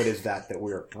 What is that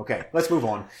we're... Okay, let's move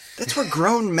on. That's where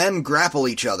grown men grapple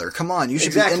each other. Come on, you should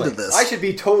Exactly. be into this. I should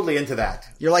be totally into that.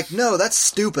 You're like, no, that's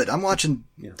stupid. I'm watching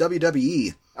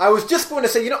WWE. I was just going to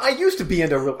say, I used to be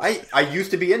into... I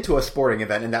used to be into a sporting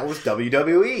event, and that was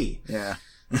WWE. Yeah.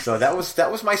 So that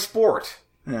was my sport.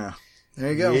 Yeah.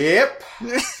 There you go. Yep.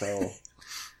 So,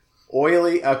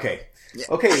 oily... Okay. Yeah.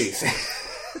 Okay.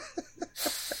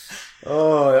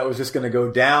 Oh, that was just going to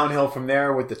go downhill from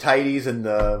there with the tighties and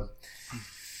the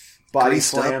body Greased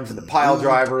slams up and the pile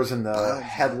drivers and the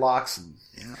headlocks. And...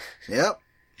 Yeah.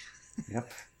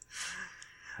 Yep.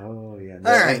 Oh, yeah. All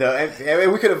right.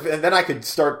 And we could have, and then I could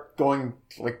start going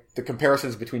like the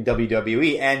comparisons between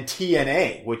WWE and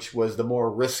TNA, which was the more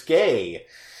risque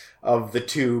of the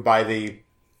two by the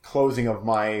closing of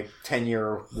my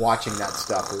tenure watching that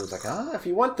stuff. It was like, if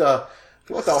you want the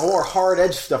more hard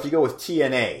edge stuff, you go with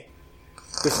TNA.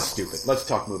 This is stupid. Let's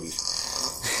talk movies.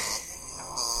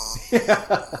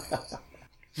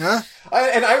 Huh?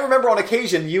 I remember on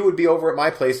occasion you would be over at my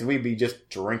place and we'd be just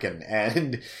drinking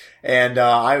and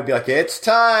I would be like, it's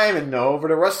time, and over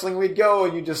to wrestling we'd go,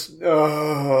 and you just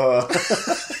I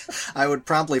would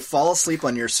promptly fall asleep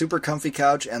on your super comfy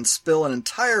couch and spill an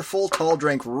entire full tall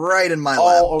drink right in my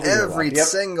lap over your every lap. Yep.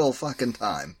 single fucking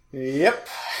time. Yep.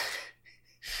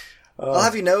 I'll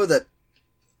have you know that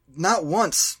not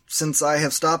once since I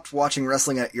have stopped watching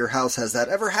wrestling at your house has that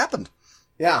ever happened.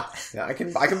 Yeah, I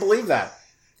can believe that.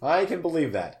 I can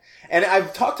believe that. And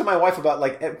I've talked to my wife about,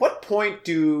 like, at what point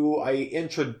do I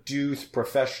introduce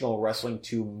professional wrestling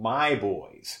to my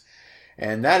boys?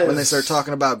 And that is... When they start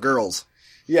talking about girls.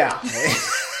 Yeah.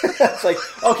 It's like,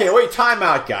 okay, wait, time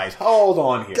out, guys. Hold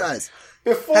on here. Guys,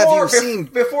 Before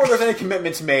there's any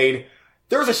commitments made,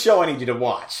 there's a show I need you to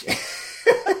watch.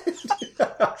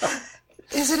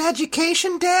 Is it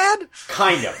education, Dad?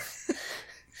 Kind of.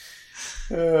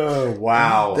 Oh,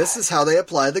 wow. This is how they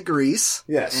apply the grease.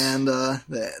 Yes. And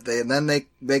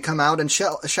they come out and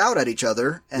shout at each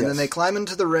other, and then they climb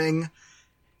into the ring,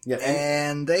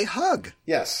 and they hug.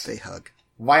 Yes. They hug.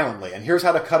 Violently. And here's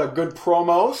how to cut a good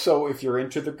promo. So if you're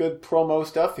into the good promo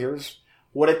stuff, here's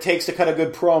what it takes to cut a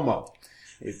good promo.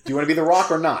 Do you want to be The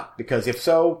Rock or not? Because if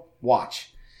so,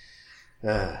 watch.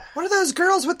 What are those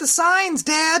girls with the signs,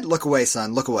 Dad? Look away,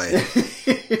 son. Look away.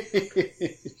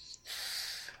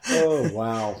 Oh,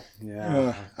 wow.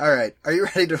 Yeah. All right. Are you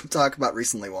ready to talk about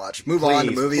recently watched? Move Please, on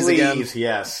to movies please, again.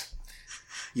 Yes.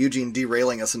 Eugene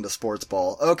derailing us into sports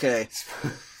ball. Okay.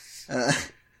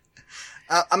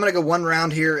 I'm going to go one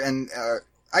round here, and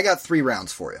I got 3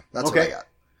 rounds for you. That's what I got.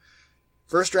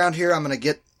 First round here, I'm going to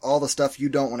get all the stuff you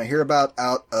don't want to hear about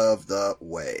out of the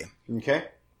way. Okay.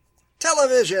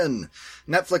 Television!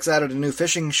 Netflix added a new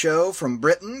fishing show from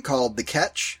Britain called The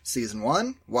Catch, Season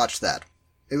 1. Watch that.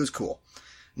 It was cool.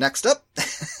 Next up.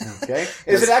 Okay.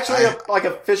 Is it actually like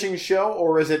a fishing show,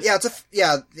 or is it... Yeah,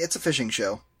 it's a fishing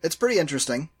show. It's pretty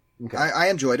interesting. Okay. I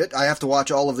enjoyed it. I have to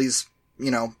watch all of these,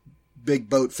 big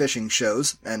boat fishing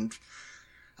shows, and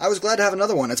I was glad to have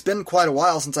another one. It's been quite a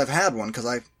while since I've had one, because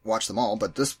I watched them all,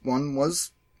 but this one was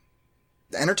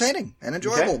entertaining and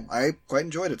enjoyable. Okay. I quite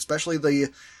enjoyed it, especially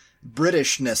the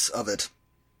Britishness of it.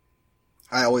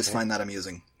 I always find that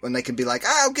amusing. When they can be like,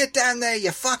 "Oh, get down there,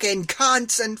 you fucking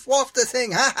cunts, and off the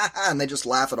thing, ha ha ha," and they just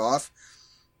laugh it off.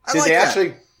 Did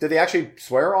they actually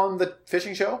swear on the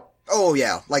fishing show? Oh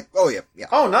yeah, yeah.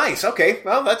 Oh, nice. Okay.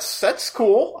 Well, that's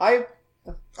cool.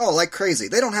 Oh, like crazy.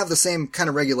 They don't have the same kind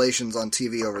of regulations on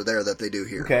TV over there that they do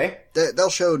here. Okay. They'll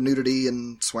show nudity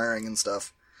and swearing and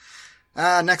stuff.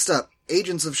 Next up,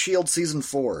 Agents of S.H.I.E.L.D. Season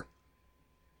 4.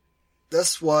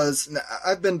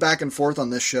 I've been back and forth on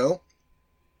this show.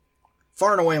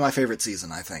 Far and away my favorite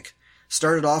season, I think.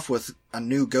 Started off with a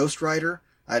new Ghost Rider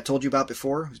I told you about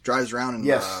before, who drives around and,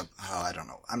 yes. I don't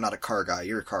know. I'm not a car guy.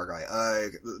 You're a car guy.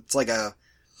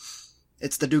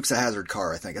 It's the Dukes of Hazzard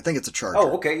car, I think. I think it's a Charger.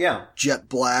 Oh, okay, yeah. Jet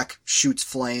black, shoots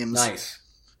flames. Nice.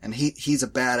 And he's a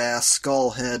badass,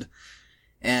 skull head.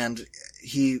 And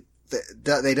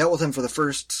they dealt with him for the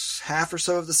first half or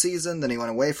so of the season. Then he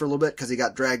went away for a little bit because he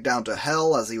got dragged down to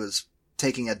hell as he was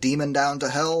taking a demon down to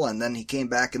hell. And then he came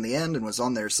back in the end and was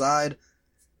on their side.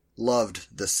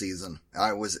 Loved this season.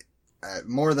 I was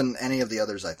more than any of the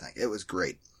others, I think. It was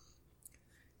great.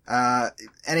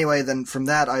 Anyway, then from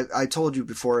that, I told you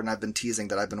before, and I've been teasing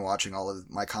that I've been watching all of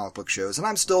my comic book shows, and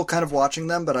I'm still kind of watching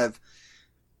them, but I've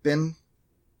been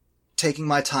taking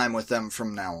my time with them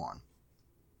from now on.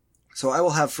 So I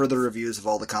will have further reviews of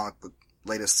all the comic book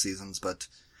latest seasons, but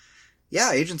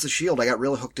yeah, Agents of S.H.I.E.L.D. I got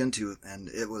really hooked into, and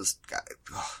it was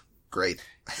great.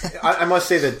 I must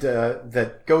say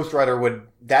that Ghost Rider would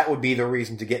be the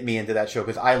reason to get me into that show,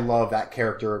 because I love that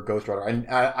character of Ghost Rider. And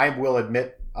I will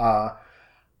admit,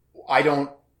 I don't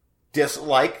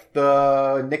dislike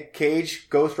the Nick Cage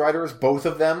Ghost Riders, both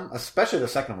of them, especially the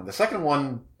second one. The second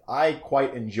one I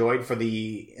quite enjoyed for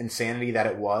the insanity that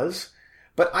it was,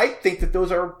 but I think that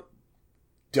those are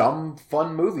dumb,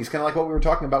 fun movies, kind of like what we were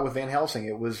talking about with Van Helsing.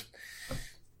 It was...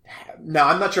 Now,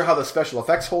 I'm not sure how the special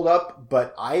effects hold up,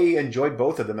 but I enjoyed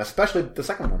both of them, especially the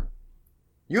second one.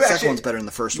 The second one's better than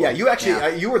the first one. Yeah, you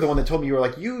actually, you were the one that told me, you were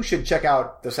like, you should check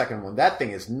out the second one. That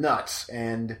thing is nuts.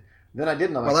 And then I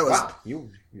did, and I'm like, wow,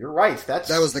 you're right. That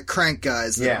was the Crank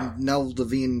guys, Nell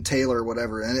Devine Taylor,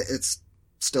 whatever, and it's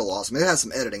still awesome. It has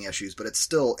some editing issues, but it's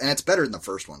still, and it's better than the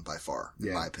first one by far,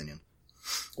 in my opinion.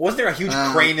 Wasn't there a huge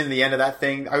crane in the end of that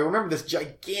thing? I remember this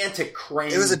gigantic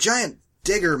crane. It was a giant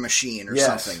digger machine or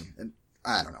something. And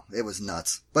I don't know. It was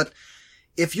nuts. But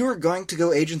if you were going to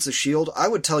go Agents of S.H.I.E.L.D., I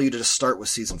would tell you to just start with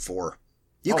season 4.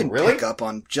 You can pick up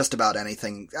on just about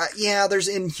anything. There's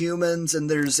Inhumans and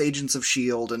there's Agents of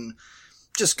S.H.I.E.L.D. and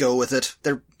just go with it.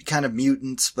 They're kind of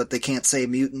mutants, but they can't say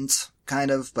mutants,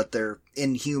 kind of, but they're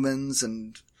Inhumans,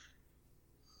 and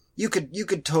you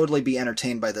could totally be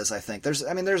entertained by this, I think. There's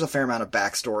a fair amount of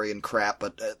backstory and crap,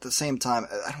 but at the same time,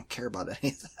 I don't care about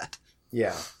any of that.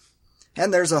 Yeah.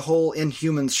 And there's a whole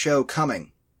Inhumans show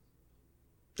coming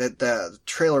that the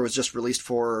trailer was just released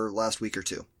for last week or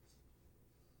two.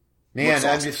 Man,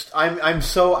 I'm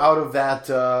so out of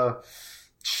that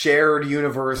shared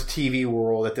universe TV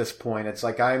world at this point. It's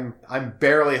like I'm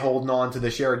barely holding on to the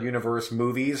shared universe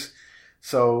movies.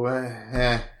 So,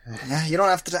 Yeah, you don't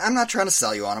have to. I'm not trying to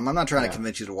sell you on them. I'm not trying to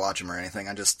convince you to watch them or anything.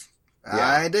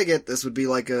 I dig it. This would be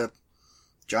like a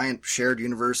giant shared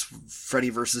universe Freddy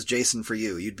versus Jason for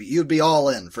you. You'd be all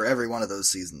in for every one of those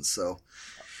seasons. So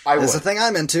it's a thing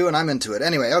I'm into, and I'm into it.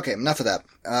 Anyway, okay, enough of that.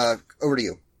 Over to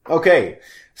you. Okay,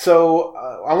 so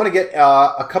I want to get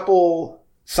a couple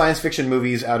science fiction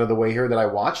movies out of the way here that I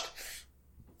watched.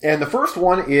 And the first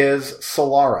one is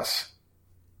Solaris.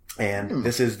 And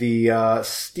this is the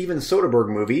Steven Soderbergh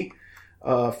movie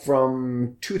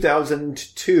from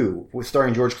 2002,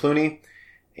 starring George Clooney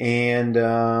and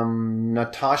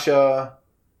Natasha.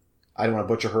 I don't want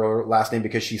to butcher her last name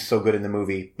because she's so good in the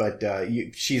movie, but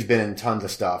she's been in tons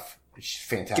of stuff. She's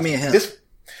fantastic. Give me a hint.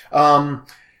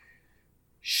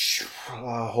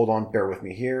 Hold on, bear with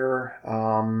me here.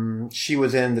 She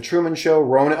was in The Truman Show,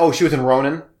 Ronin. Oh, she was in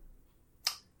Ronin.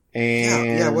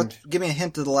 And give me a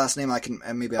hint of the last name. I can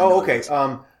maybe. Oh, okay.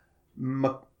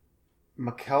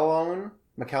 McKellen.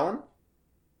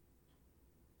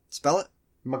 Spell it.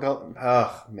 Man. McElhone.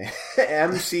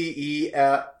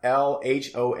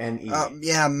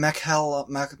 Yeah,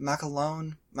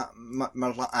 McElhone.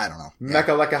 I don't know.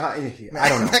 I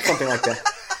don't know. Something like that.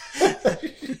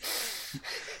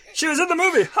 She was in the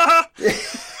movie.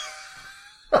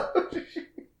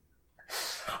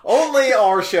 Only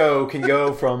our show can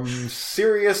go from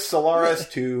serious Solaris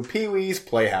to Pee-wee's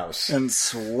Playhouse. And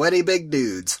sweaty big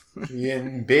dudes.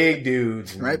 And big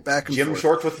dudes. Right back and Gym forth.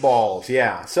 shorts with balls.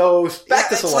 Yeah. So, back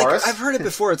to Solaris. I've heard it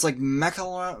before. It's like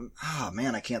Mechalon. Oh,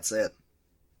 man, I can't say it.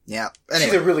 Yeah.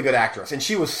 Anyway. She's a really good actress. And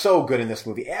she was so good in this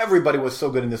movie. Everybody was so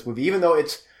good in this movie. Even though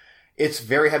it's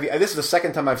very heavy. This is the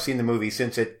second time I've seen the movie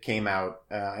since it came out.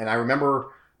 And I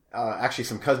remember actually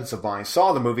some cousins of mine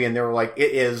saw the movie and they were like,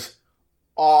 it is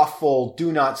awful, do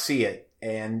not see it.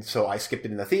 And so I skipped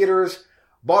it in the theaters,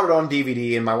 bought it on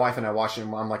DVD, and my wife and I watched it,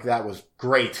 and I'm like, that was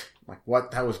great. I'm like,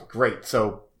 what? That was great.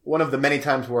 So one of the many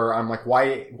times where I'm like, why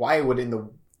in the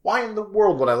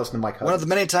world would I listen to my cousin? One of the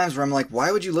many times where I'm like,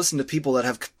 why would you listen to people that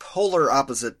have polar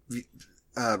opposite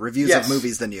reviews of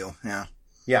movies than you? Yeah.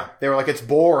 Yeah, they were like, it's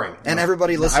boring. And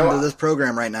everybody listening to this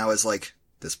program right now is like,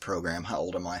 this program, how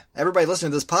old am I? Everybody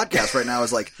listening to this podcast right now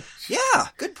is like, yeah,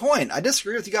 good point. I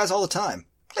disagree with you guys all the time.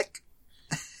 Click.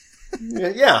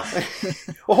 Yeah.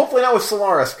 Well, hopefully not with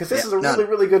Solaris, because this is a really,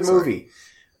 really good movie.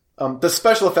 The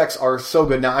special effects are so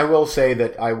good. Now, I will say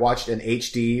that I watched an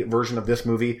HD version of this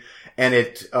movie, and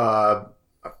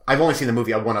I've only seen the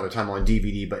movie one other time on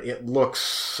DVD, but it looks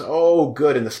so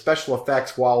good, and the special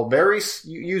effects, while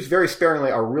used very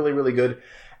sparingly, are really, really good.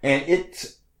 And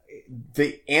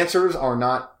the answers are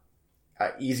not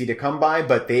easy to come by,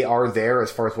 but they are there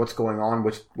as far as what's going on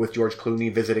with George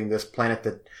Clooney visiting this planet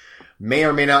that may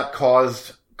or may not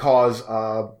cause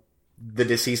the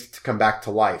deceased to come back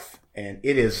to life. And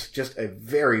it is just a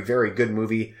very, very good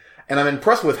movie. And I'm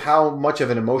impressed with how much of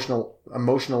an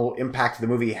emotional impact the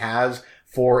movie has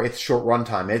for its short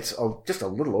runtime. It's just a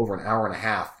little over an hour and a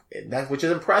half, which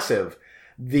is impressive.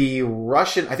 I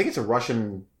think it's a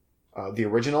Russian, the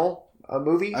original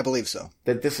movie. I believe so.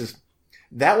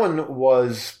 That one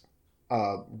was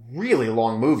a really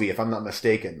long movie, if I'm not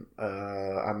mistaken.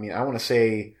 I want to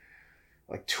say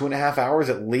like 2.5 hours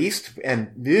at least,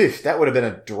 and that would have been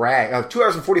a drag. 2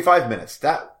 hours and 45 minutes.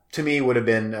 That, to me, would have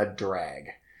been a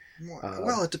drag.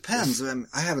 Well, it depends.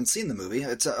 I haven't seen the movie.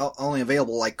 It's only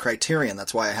available like Criterion.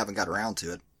 That's why I haven't got around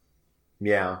to it.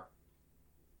 Yeah.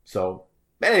 So,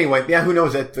 but anyway, yeah, who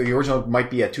knows? That the original might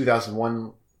be a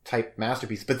 2001 type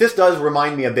masterpiece. But this does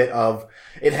remind me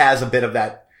it has a bit of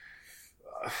that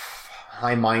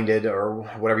high-minded, or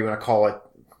whatever you want to call it,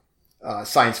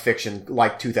 science fiction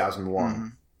like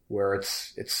 2001, where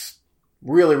it's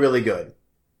really, really good.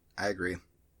 I agree.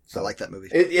 So I like that movie.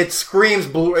 It screams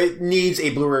it needs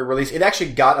a Blu-ray release. It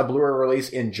actually got a Blu-ray release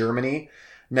in Germany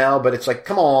now, but it's like,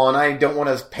 come on, I don't want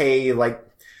to pay like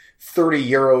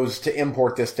 30 euros to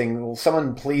import this thing. Will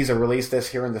someone please release this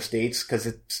here in the States? Because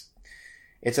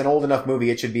it's an old enough movie.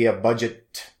 It should be a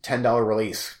budget $10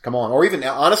 release. Come on. Or even,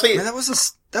 honestly... that was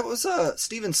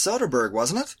Steven Soderbergh,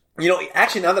 wasn't it?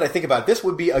 Actually, now that I think about it, this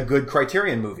would be a good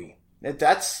Criterion movie.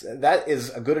 That is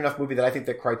a good enough movie that I think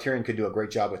that Criterion could do a great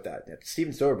job with that.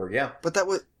 Steven Soderbergh, yeah. But that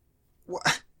would...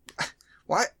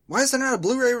 Why is there not a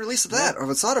Blu-ray release of that? Or of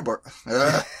a Soderbergh?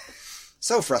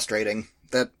 So frustrating.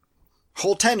 That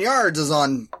whole 10 yards is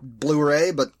on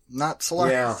Blu-ray, but not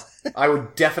Solaris. Yeah. I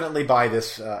would definitely buy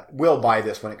this, will buy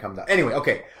this when it comes out. Anyway,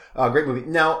 okay. Great movie.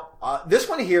 Now, this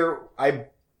one here, I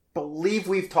believe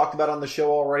we've talked about on the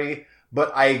show already,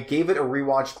 but I gave it a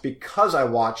rewatch because I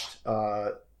watched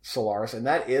Solaris, and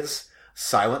that is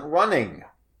Silent Running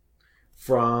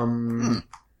from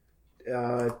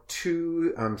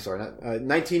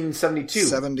 1972.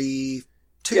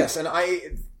 72. Yes, and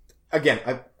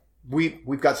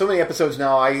we've got so many episodes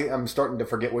now. I'm starting to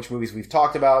forget which movies we've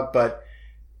talked about, but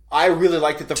I really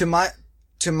liked it. To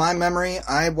my memory,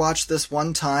 I watched this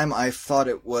one time. I thought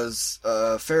it was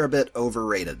a fair bit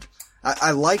overrated.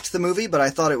 I liked the movie, but I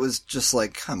thought it was just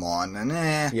like, come on, and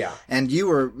Yeah. And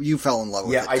you fell in love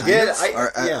with it. Yeah, I did.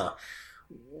 Yeah.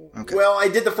 Okay. Well, I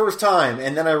did the first time,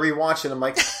 and then I rewatched it. I'm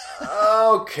like,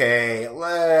 okay,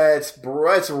 let's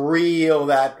reel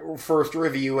that first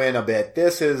review in a bit.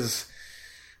 This is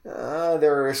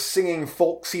they're singing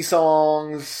folksy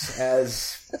songs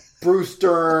as Bruce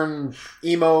Dern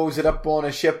emos it up on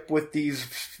a ship with these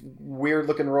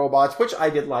weird-looking robots, which I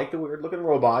did like the weird-looking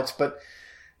robots, but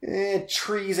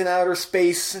trees in outer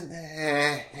space,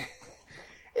 it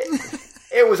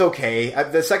was okay.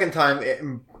 The second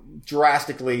time,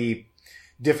 drastically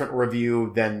different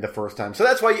review than the first time. So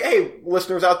that's why, hey,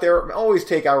 listeners out there, always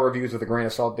take our reviews with a grain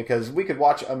of salt, because we could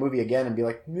watch a movie again and be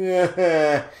like,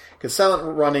 because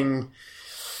Silent Running,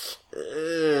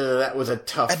 that was a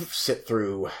tough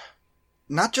sit-through.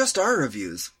 Not just our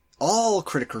reviews. All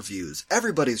critic reviews,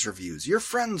 everybody's reviews, your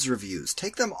friends' reviews.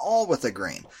 Take them all with a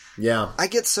grain. Yeah. I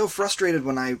get so frustrated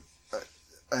when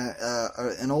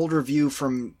an old review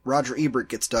from Roger Ebert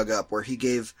gets dug up where he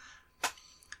gave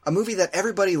a movie that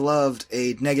everybody loved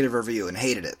a negative review and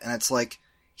hated it. And it's like,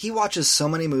 he watches so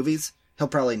many movies, he'll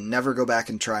probably never go back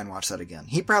and try and watch that again.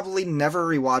 He probably never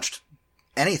rewatched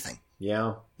anything.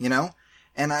 Yeah.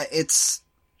 And it's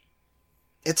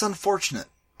unfortunate.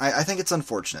 I think it's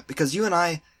unfortunate because you and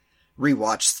I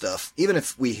rewatch stuff. Even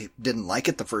if we didn't like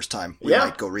it the first time, we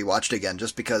might go rewatch it again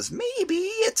just because maybe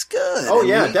it's good. Oh, and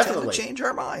yeah, we definitely. Tend to change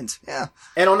our minds. Yeah.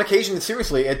 And on occasion,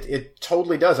 seriously, it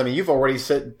totally does. I mean, you've already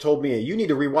told me you need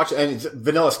to rewatch it. And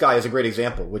Vanilla Sky is a great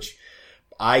example, which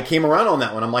I came around on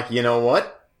that one. I'm like, you know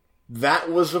what?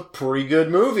 That was a pretty good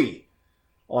movie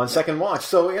on second watch.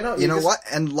 So, You know what?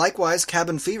 And likewise,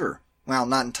 Cabin Fever. Well,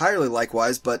 not entirely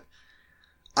likewise, but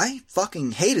I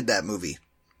fucking hated that movie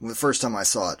the first time I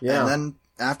saw it. Yeah. And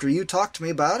after you talked to me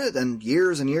about it, and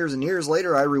years and years and years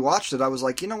later I rewatched it, I was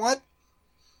like, you know what?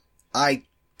 I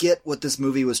get what this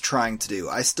movie was trying to do.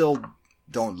 I still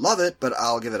don't love it, but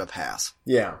I'll give it a pass.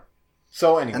 Yeah.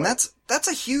 So anyway. And that's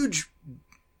a huge,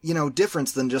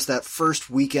 difference than just that first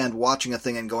weekend watching a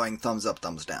thing and going thumbs up,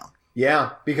 thumbs down.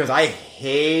 Yeah, because I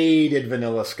hated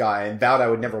Vanilla Sky and vowed I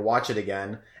would never watch it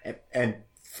again. And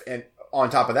on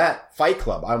top of that, Fight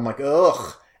Club. I'm like,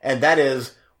 ugh. And that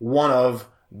is one of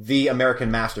the American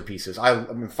masterpieces. I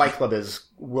mean, Fight Club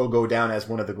will go down as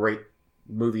one of the great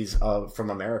movies from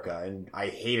America, and I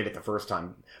hated it the first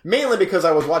time. Mainly because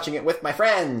I was watching it with my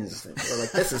friends. They're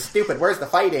like, this is stupid. Where's the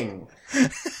fighting?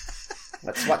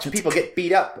 Let's watch people get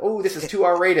beat up. Oh, this is too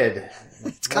R-rated.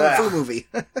 It's kind of a movie.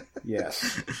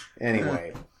 Yes.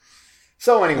 Anyway.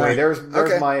 So anyway, there's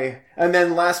Okay. my... And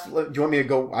then last... Do you want me to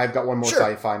go? I've got one more Sure.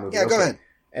 sci-fi movie. Yeah, go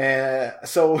ahead.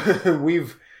 So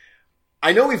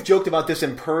I know we've joked about this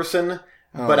in person,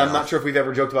 but I'm not sure if we've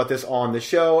ever joked about this on the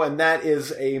show, and that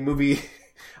is a movie...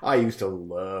 I used to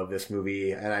love this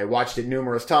movie, and I watched it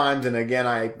numerous times, and again,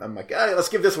 I'm like, hey, let's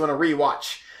give this one a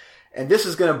rewatch. And this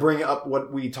is going to bring up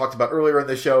what we talked about earlier in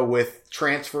the show with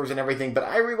transfers and everything, but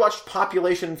I rewatched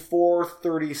Population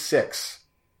 436.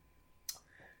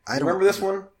 I don't Remember this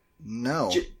one?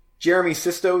 No. Jeremy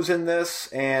Sisto's in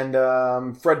this, and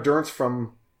Fred Durst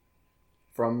from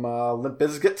Limp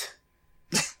Bizkit.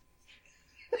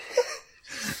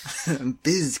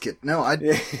 Bizkit. No,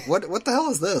 what the hell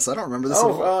is this? I don't remember this at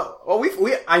all.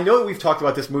 I know we've talked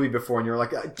about this movie before, and you're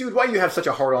like, dude, why do you have such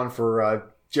a hard on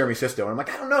for Jeremy Sisto? And I'm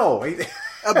like, I don't know.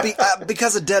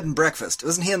 Because of Dead and Breakfast.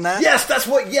 Wasn't he in that? Yes,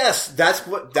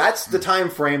 that's the time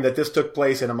frame that this took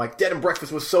place, and I'm like, Dead and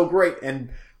Breakfast was so great, and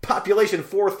Population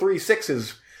 436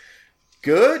 is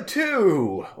good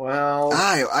too. Well,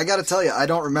 I got to tell you, I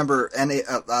don't remember any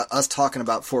us talking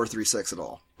about 436 at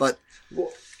all. But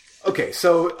okay,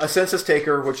 so a census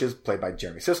taker, which is played by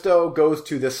Jeremy Sisto, goes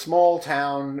to this small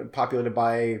town populated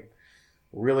by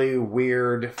really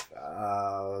weird,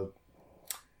 I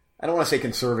don't want to say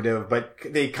conservative, but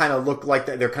they kind of look like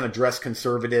they're kind of dressed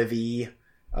conservative-y.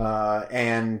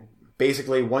 And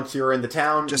basically, once you're in the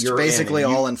town, you're basically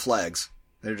in, all in flags.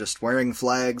 They're just wearing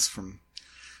flags from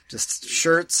just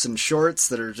shirts and shorts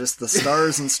that are just the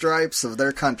stars and stripes of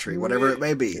their country, whatever it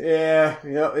may be. Yeah,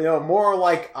 more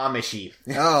like Amish-y.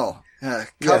 Oh,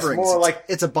 covering. Yes, more like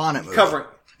it's a bonnet movie. covering.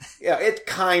 Yeah, it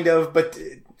kind of, but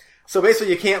so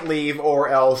basically you can't leave or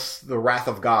else the wrath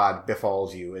of God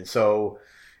befalls you. And so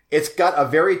it's got a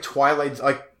very Twilight,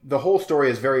 like the whole story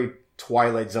is very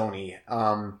Twilight Zone-y.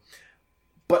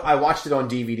 But I watched it on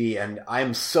DVD, and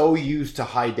I'm so used to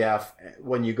high def.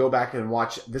 When you go back and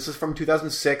watch, this is from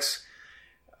 2006,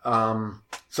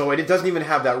 so it doesn't even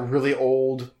have that really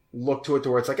old look to it, to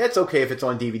where it's like it's okay if it's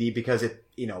on DVD because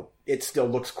it still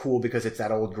looks cool because it's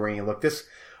that old grainy look. This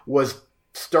was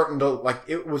starting to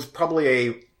it was probably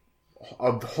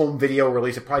a home video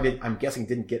release. It probably I'm guessing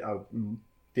didn't get a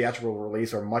theatrical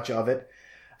release or much of it,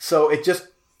 so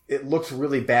it looks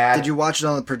really bad. Did you watch it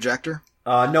on the projector?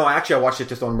 No, actually I watched it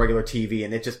just on regular TV,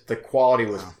 and the quality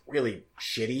was really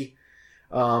shitty.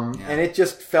 And it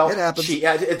just felt cheap.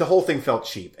 The whole thing felt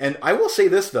cheap. And I will say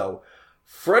this though,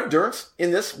 Fred Durst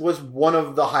in this was one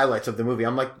of the highlights of the movie.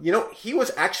 I'm like, he was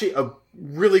actually a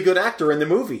really good actor in the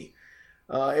movie.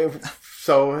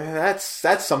 So that's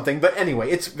something. But anyway,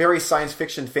 it's very science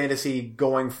fiction fantasy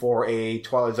going for a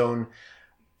Twilight Zone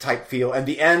type feel. And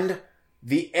the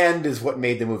end is what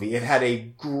made the movie. It had a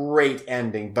great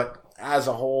ending, but as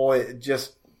a whole, it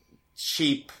just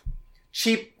cheap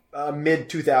mid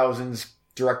 2000s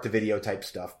direct to video type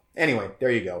stuff. Anyway, there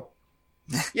you go.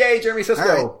 Yay, Jeremy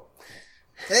Sisto.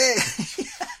 Hey,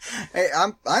 hey,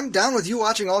 I'm down with you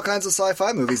watching all kinds of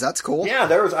sci-fi movies. That's cool. Yeah,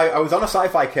 I was on a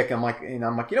sci-fi kick. I'm like,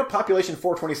 Population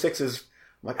 426 is.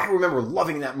 I'm like, I remember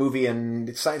loving that movie, and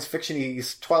it's science fiction-y,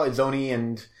 Twilight Zone-y,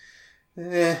 and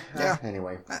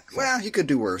anyway. Well, you could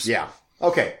do worse. Yeah.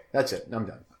 Okay, that's it. I'm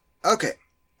done. Okay.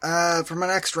 For my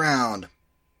next round,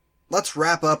 let's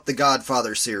wrap up the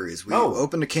Godfather series. We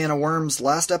opened a can of worms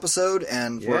last episode,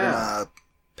 and we're gonna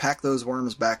pack those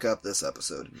worms back up this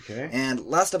episode. Okay. And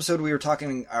last episode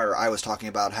I was talking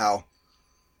about how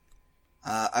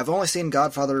I've only seen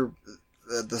Godfather,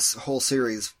 this whole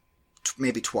series,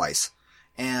 maybe twice,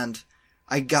 and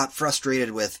I got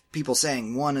frustrated with people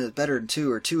saying 1 is better than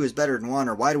 2, or 2 is better than 1,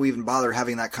 or why do we even bother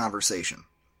having that conversation?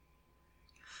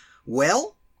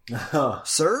 Well,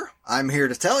 sir, I'm here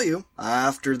to tell you,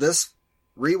 after this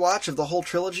rewatch of the whole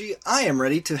trilogy, I am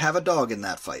ready to have a dog in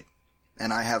that fight.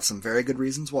 And I have some very good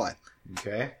reasons why.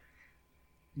 Okay.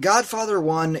 Godfather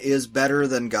 1 is better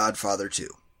than Godfather 2.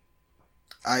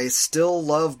 I still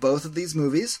love both of these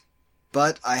movies.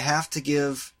 but I have to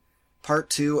give Part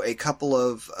 2 a couple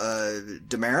of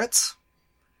demerits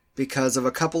because of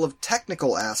a couple of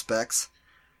technical aspects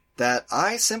that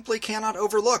I simply cannot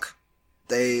overlook.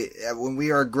 When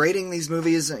we are grading these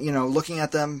movies, looking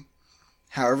at them,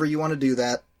 however you want to do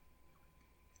that,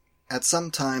 at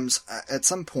some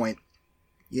point,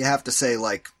 you have to say,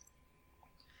 like,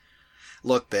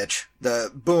 look, bitch,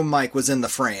 the boom mic was in the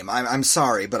frame. I'm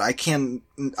sorry, but I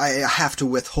have to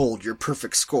withhold your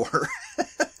perfect score.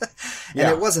 And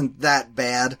it wasn't that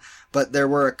bad, but there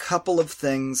were a couple of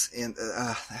things in,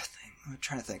 I'm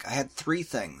trying to think. I had 3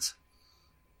 things.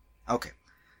 Okay.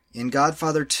 In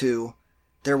Godfather 2,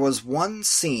 there was one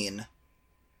scene,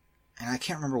 and I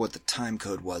can't remember what the time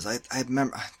code was. I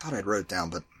thought I'd wrote it down,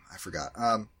 but I forgot.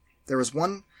 There was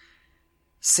one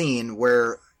scene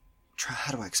where,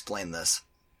 how do I explain this?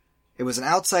 It was an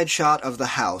outside shot of the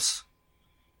house,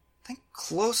 I think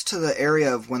close to the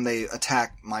area of when they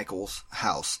attack Michael's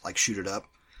house, like shoot it up.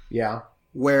 Yeah.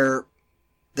 Where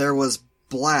there was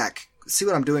black. See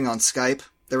what I'm doing on Skype?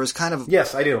 There was kind of...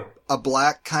 Yes, I do. A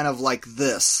black kind of like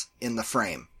this in the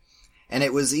frame. And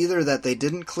it was either that they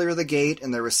didn't clear the gate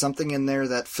and there was something in there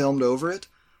that filmed over it,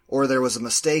 or there was a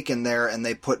mistake in there and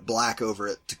they put black over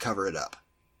it to cover it up.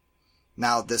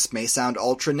 Now, this may sound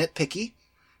ultra nitpicky,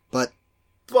 but...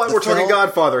 But we're talking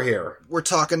Godfather here. We're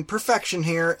talking perfection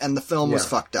here, and the film was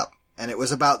fucked up. And it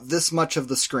was about this much of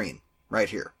the screen, right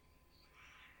here.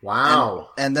 Wow.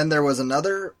 And then there was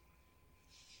another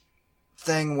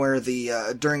thing where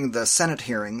during the Senate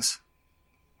hearings,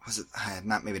 was it,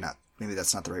 maybe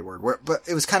that's not the right word, but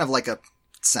it was kind of like a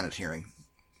Senate hearing.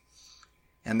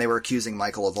 And they were accusing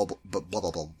Michael of blah, blah,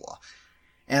 blah, blah, blah.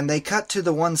 And they cut to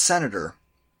the one senator,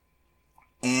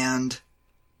 and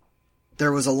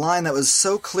there was a line that was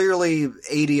so clearly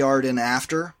ADR'd in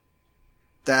after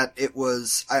that it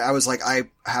was, I was like, I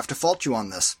have to fault you on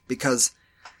this, because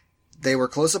they were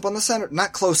close up on the senator,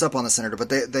 not close up on the senator,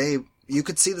 but you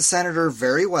could see the senator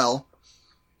very well.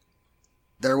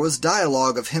 There was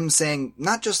dialogue of him saying,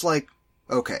 not just like,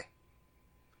 okay,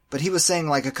 but he was saying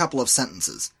like a couple of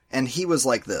sentences, and he was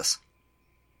like this.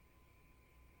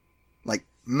 Like,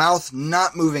 mouth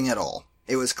not moving at all.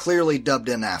 It was clearly dubbed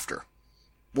in after.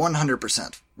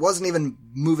 100%. Wasn't even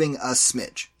moving a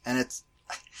smidge. And it's...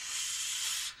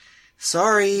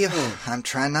 Sorry, I'm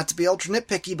trying not to be ultra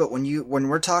nitpicky, but when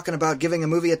we're talking about giving a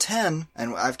movie a 10,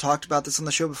 and I've talked about this on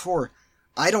the show before,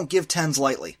 I don't give 10s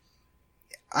lightly.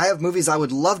 I have movies I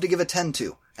would love to give a 10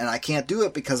 to, and I can't do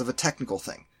it because of a technical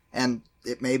thing. And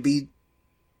it may be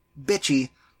bitchy,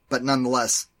 but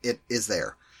nonetheless, it is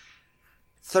there.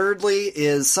 Thirdly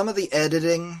is some of the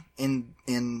editing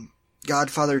in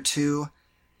Godfather 2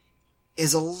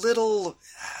 is a little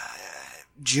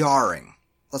jarring.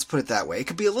 Let's put it that way. It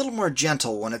could be a little more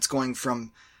gentle when it's going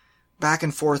from back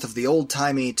and forth of the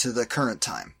old-timey to the current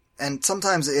time. And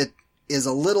sometimes it is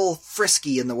a little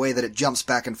frisky in the way that it jumps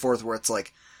back and forth, where it's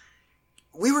like,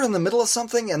 we were in the middle of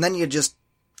something, and then you just,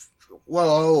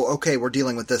 well, okay, we're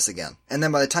dealing with this again. And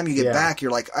then by the time you get back,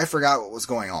 you're like, I forgot what was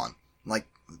going on. Like,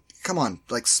 come on,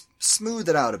 like, smooth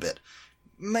it out a bit.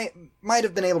 Might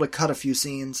have been able to cut a few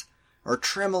scenes, or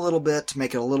trim a little bit to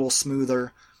make it a little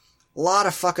smoother. A lot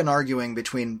of fucking arguing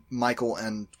between Michael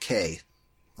and Kay.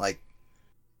 Like...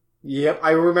 Yep,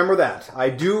 I remember that. I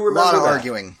do remember that. A lot of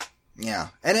arguing. Yeah.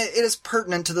 And it is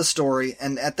pertinent to the story,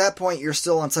 and at that point you're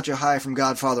still on such a high from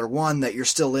Godfather 1 that you're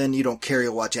still in, you don't care,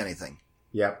 you'll watch anything.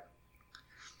 Yep.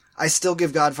 I still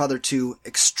give Godfather 2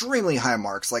 extremely high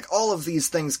marks. Like, all of these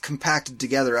things compacted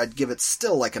together, I'd give it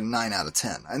still like a 9 out of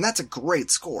 10. And that's a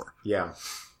great score. Yeah.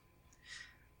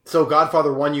 So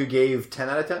Godfather 1 you gave 10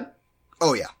 out of 10?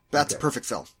 Oh yeah. That's a perfect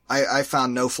film. I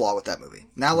found no flaw with that movie.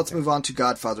 Now let's move on to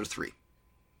Godfather 3.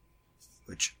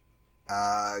 Which,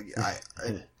 I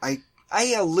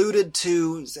alluded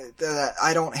to that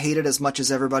I don't hate it as much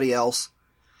as everybody else.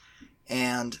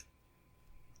 And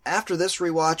after this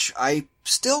rewatch, I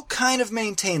still kind of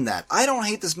maintain that. I don't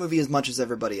hate this movie as much as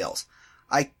everybody else.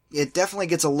 It definitely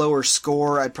gets a lower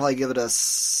score. I'd probably give it a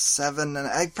 7, and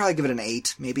I'd probably give it an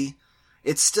 8, maybe.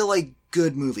 It's still a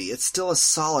good movie. It's still a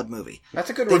solid movie. That's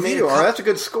a good review, or that's a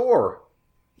good score.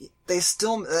 They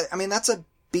still, that's a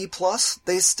B+.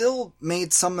 They still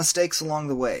made some mistakes along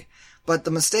the way. But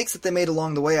the mistakes that they made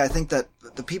along the way, I think that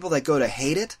the people that go to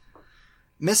hate it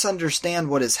misunderstand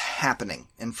what is happening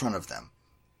in front of them.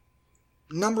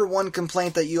 Number one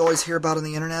complaint that you always hear about on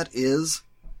the internet is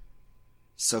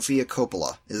Sofia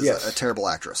Coppola is a terrible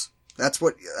actress. That's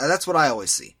what I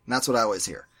always see. And that's what I always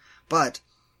hear. But,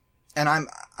 and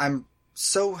I'm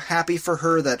so happy for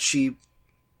her that she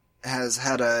has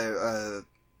had I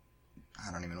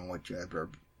don't even know what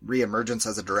reemergence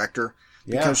as a director.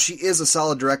 Yeah. Because she is a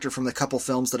solid director from the couple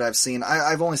films that I've seen.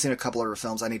 I've only seen a couple of her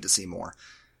films. I need to see more.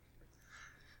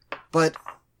 But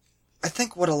I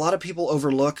think what a lot of people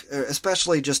overlook,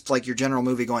 especially just like your general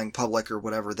movie-going public or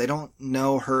whatever, they don't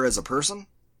know her as a person.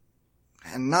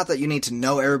 And not that you need to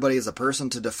know everybody as a person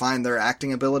to define their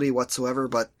acting ability whatsoever,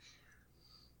 but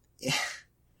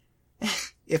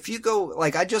if you go,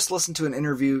 like, I just listened to an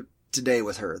interview today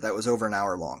with her that was over an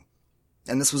hour long.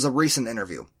 And this was a recent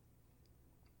interview.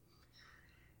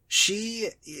 She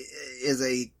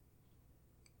is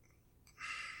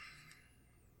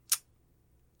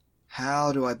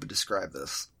how do I describe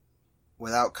this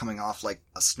without coming off like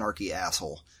a snarky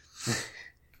asshole?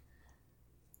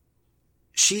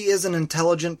 She is an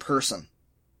intelligent person.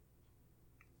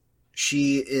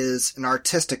 She is an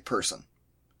artistic person.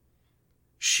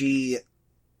 She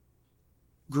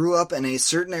grew up in a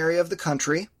certain area of the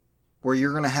country where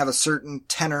you're going to have a certain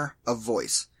tenor of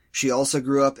voice. She also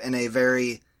grew up in a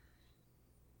very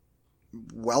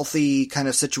wealthy kind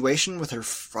of situation with her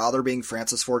father being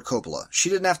Francis Ford Coppola. She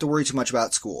didn't have to worry too much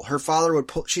about school. Her father would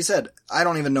she said, I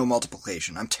don't even know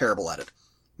multiplication. I'm terrible at it.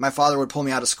 My father would pull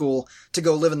me out of school to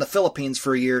go live in the Philippines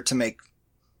for a year to make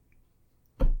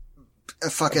a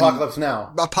fucking Apocalypse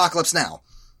Now.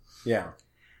 Yeah.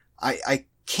 I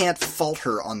can't fault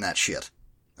her on that shit.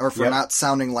 Or for not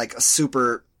sounding like a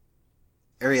super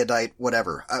erudite,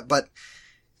 whatever. But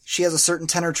she has a certain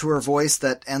tenor to her voice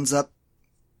that ends up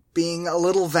being a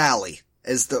little valley,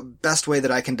 is the best way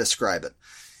that I can describe it.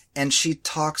 And she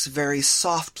talks very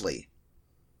softly.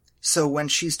 So when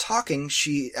she's talking,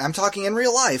 I'm talking in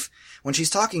real life. When she's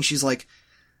talking, she's like,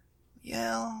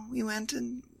 yeah, we went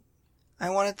and I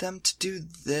wanted them to do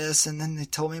this, and then they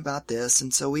told me about this,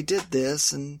 and so we did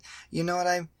this, and you know what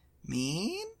I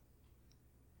mean?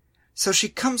 So she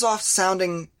comes off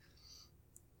sounding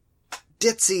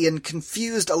ditzy and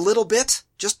confused a little bit,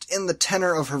 just in the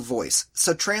tenor of her voice.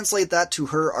 So translate that to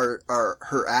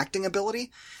her acting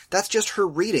ability. That's just her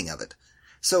reading of it.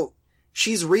 So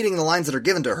she's reading the lines that are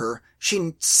given to her.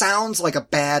 She sounds like a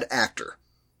bad actor.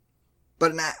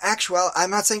 But in actuality,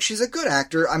 I'm not saying she's a good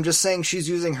actor. I'm just saying she's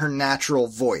using her natural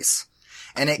voice.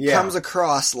 And it comes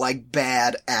across like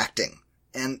bad acting.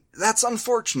 And that's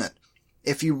unfortunate.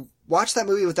 If you watch that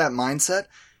movie with that mindset,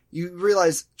 you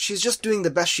realize she's just doing the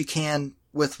best she can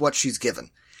with what she's given.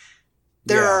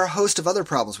 There are a host of other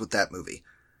problems with that movie.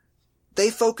 They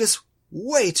focus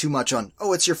way too much on,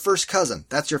 oh, it's your first cousin.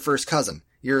 That's your first cousin.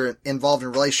 You're involved in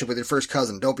a relationship with your first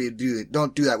cousin. Don't do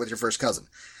that with your first cousin.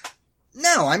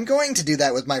 No, I'm going to do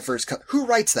that with my first cousin. Who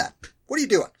writes that? What are you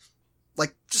doing?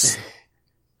 Like, just,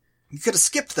 you could have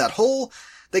skipped that whole,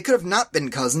 they could have not been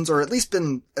cousins, or at least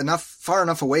been far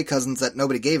enough away cousins that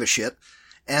nobody gave a shit,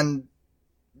 and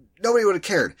nobody would have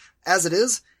cared. As it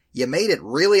is, you made it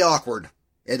really awkward.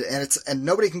 And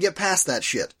nobody can get past that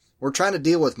shit. We're trying to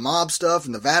deal with mob stuff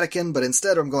in the Vatican, but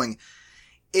instead I'm going,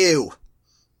 ew.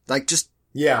 Like, just,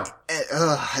 yeah.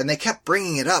 And they kept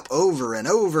bringing it up over and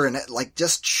over, and like,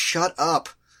 just shut up.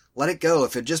 Let it go.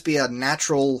 If it'd just be a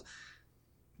natural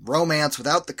romance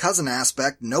without the cousin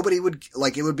aspect, nobody would,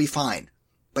 like, it would be fine.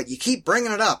 But you keep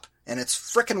bringing it up, and it's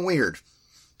frickin' weird.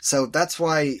 So that's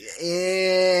why you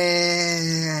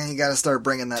gotta start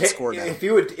bringing that score down.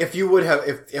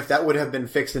 If that would have been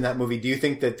fixed in that movie, do you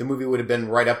think that the movie would have been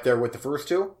right up there with the first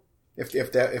two?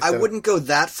 I wouldn't go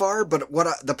that far, but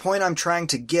the point I'm trying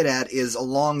to get at is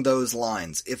along those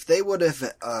lines. If they would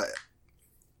have, I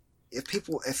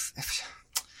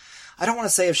don't want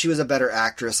to say if she was a better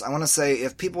actress. I want to say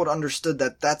if people would have understood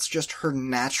that that's just her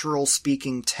natural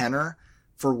speaking tenor,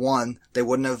 for one, they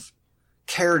wouldn't have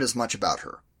cared as much about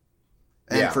her.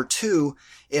 And for two,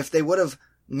 if they would have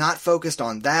not focused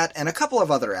on that and a couple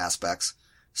of other aspects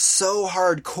so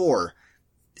hardcore,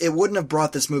 it wouldn't have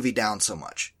brought this movie down so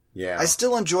much. Yeah. I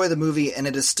still enjoy the movie, and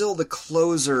it is still the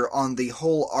closer on the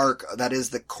whole arc that is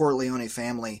the Corleone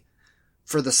family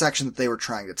for the section that they were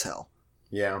trying to tell.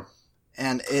 Yeah.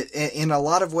 And in a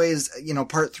lot of ways, you know,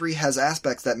 part 3 has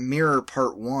aspects that mirror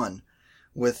part 1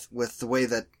 with the way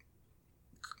that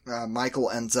Michael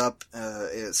ends up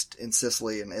is in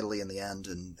Sicily and Italy in the end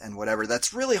and whatever.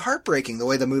 That's really heartbreaking the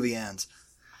way the movie ends.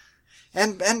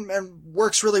 And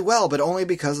works really well, but only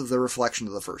because of the reflection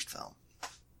of the first film.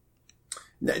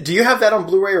 Do you have that on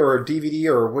Blu-ray or DVD,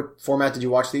 or what format did you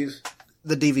watch these?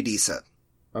 The DVD set.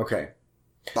 Okay.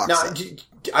 Box set.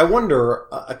 I wonder,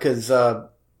 because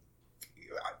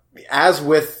as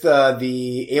with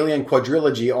the Alien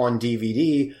Quadrilogy on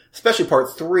DVD, especially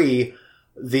part 3,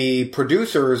 the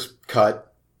producer's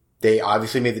cut, they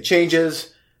obviously made the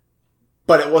changes,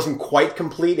 but it wasn't quite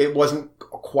complete. It wasn't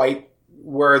quite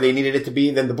where they needed it to be.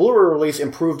 Then the Blu-ray release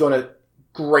improved on it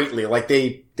greatly. Like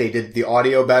they did the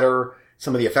audio better.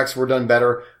 Some of the effects were done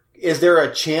better. Is there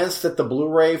a chance that the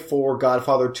Blu-ray for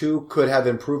Godfather 2 could have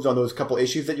improved on those couple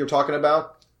issues that you're talking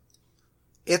about?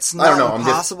 It's not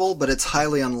impossible, but it's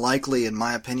highly unlikely in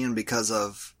my opinion because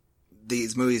of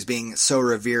these movies being so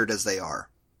revered as they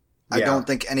are. I don't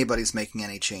think anybody's making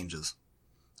any changes.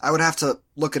 I would have to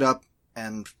look it up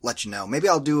and let you know. Maybe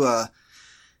I'll do a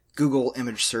Google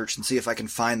image search and see if I can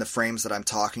find the frames that I'm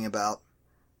talking about.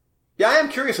 Yeah, I am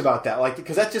curious about that, like,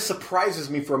 because that just surprises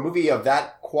me for a movie of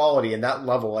that quality and that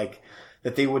level, like,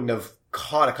 that they wouldn't have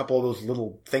caught a couple of those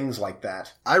little things like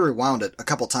that. I rewound it a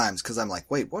couple times because I'm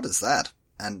like, wait, what is that?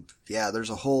 And yeah,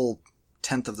 there's a whole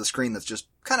tenth of the screen that's just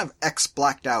kind of X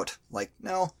blacked out. Like,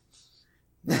 no.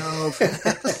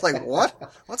 It's like,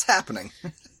 what? What's happening?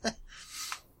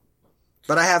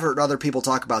 But I have heard other people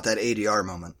talk about that ADR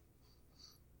moment.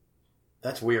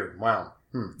 That's weird. Wow.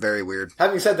 Very weird.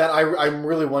 Having said that, I'm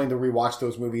really wanting to rewatch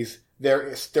those movies.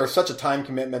 There's such a time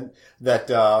commitment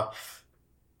that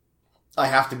I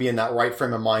have to be in that right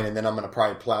frame of mind, and then I'm going to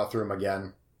probably plow through them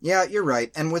again. Yeah, you're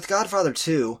right. And with Godfather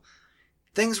 2,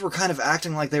 things were kind of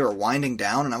acting like they were winding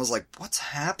down, and I was like, what's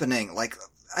happening? Like,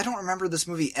 I don't remember this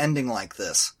movie ending like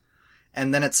this.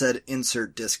 And then it said,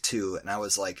 insert disc 2, and I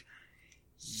was like,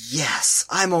 yes,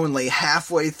 I'm only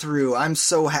halfway through. I'm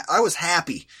so I was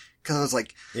happy. Because I was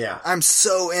like, yeah, I'm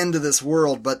so into this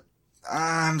world, but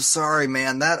I'm sorry,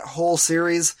 man. That whole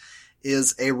series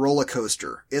is a roller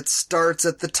coaster. It starts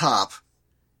at the top,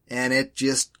 and it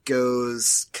just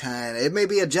goes it may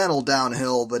be a gentle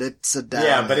downhill, but it's a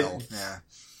downhill.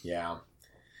 Yeah.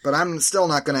 But I'm still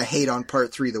not going to hate on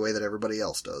part 3 the way that everybody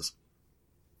else does.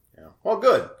 Yeah. Well,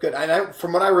 good. And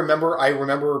from what I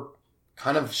remember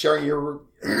kind of sharing your,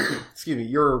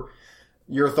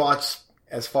 your thoughts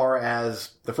as far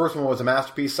as the first one was a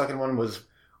masterpiece, second one was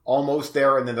almost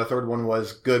there, and then the third one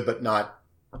was good, but not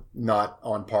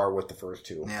on par with the first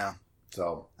two. Yeah.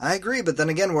 So I agree, but then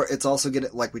again, it's also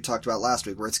getting, like we talked about last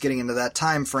week, where it's getting into that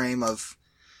time frame of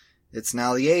it's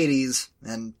now the 80s,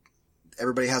 and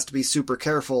everybody has to be super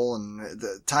careful, and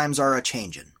the times are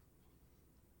a-changing.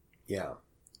 Yeah.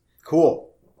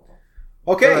 Cool.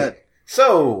 Okay.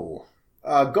 So,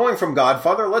 going from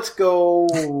Godfather, let's go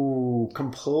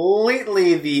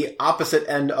completely the opposite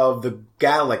end of the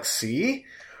galaxy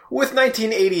with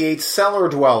 1988's Cellar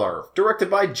Dweller, directed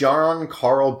by John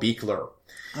Carl Buechler.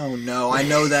 Oh no, I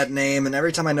know that name, and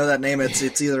every time I know that name,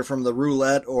 it's either from the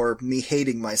roulette or me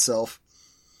hating myself.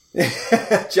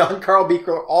 John Carl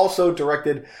Buechler also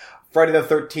directed Friday the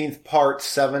 13th Part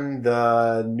 7,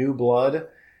 The New Blood,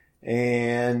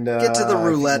 and get to the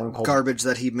roulette garbage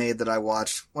that he made that I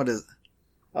watched. What is it?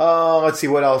 Let's see,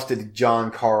 what else did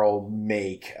John Carl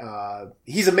make?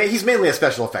 He's mainly a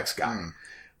special effects guy.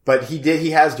 But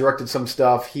he has directed some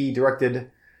stuff. He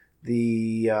directed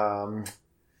the,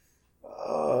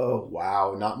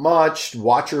 not much.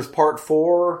 Watchers Part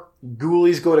 4,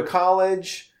 Ghoulies Go to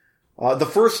College, the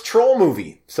first Troll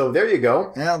movie. So there you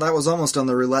go. Yeah, that was almost on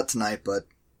the roulette tonight, but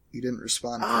you didn't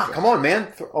respond. Come on,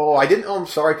 man. Oh, I didn't. Oh, I'm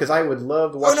sorry, because I would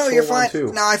love to watch Troll you're fine. 1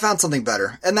 too. No, I found something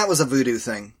better. And that was a Voodoo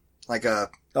thing. Like a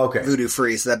Voodoo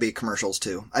free, so that'd be commercials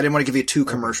too. I didn't want to give you 2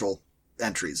 commercial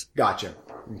entries. Gotcha.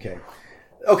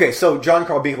 Okay, so John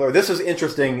Carl Buechler, this is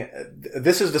interesting.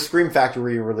 This is the Scream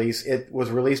Factory release. It was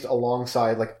released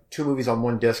alongside like 2 movies on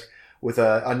one disc with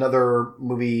another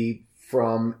movie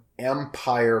from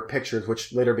Empire Pictures,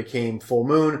 which later became Full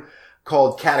Moon,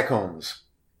 called Catacombs.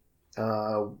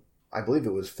 I believe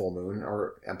it was Full Moon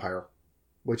or Empire,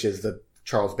 which is the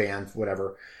Charles Band,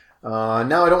 whatever.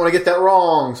 Now I don't want to get that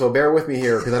wrong, so bear with me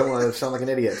here, because I don't want to sound like an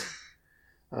idiot.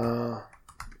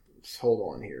 Just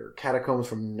hold on here. Catacombs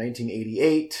from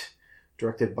 1988,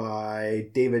 directed by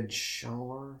David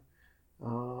Schaller.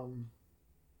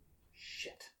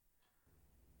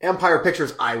 Empire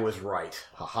Pictures, I was right.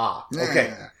 Haha. Okay.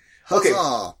 Yeah.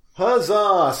 Huzzah.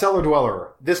 Huzzah! Cellar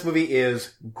Dweller. This movie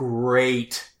is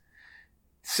great.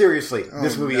 Seriously,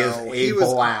 this movie is a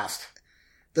blast.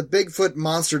 The Bigfoot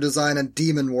monster design and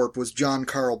demon warp was John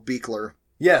Carl Buechler.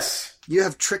 Yes. You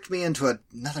have tricked me into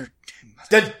another...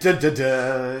 Dun, dun, dun,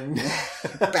 dun.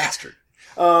 Bastard.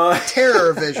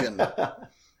 Terror Vision.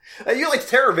 You liked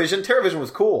Terror Vision. Terror Vision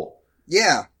was cool.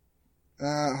 Yeah.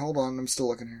 Hold on, I'm still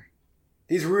looking here.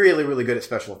 He's really, really good at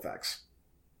special effects.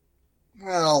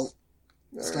 Well,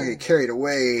 let's not get carried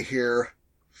away here.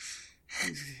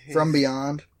 From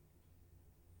Beyond.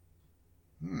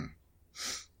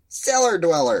 Cellar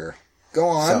Dweller. Go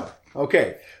on.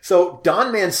 So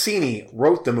Don Mancini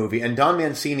wrote the movie, and Don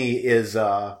Mancini is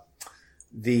the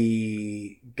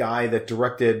guy that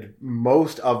directed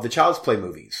most of the Child's Play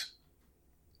movies.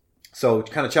 So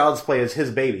kind of Child's Play is his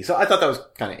baby. So I thought that was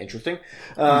kind of interesting.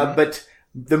 But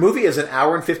the movie is an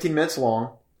hour and 15 minutes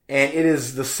long, and it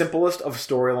is the simplest of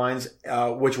storylines,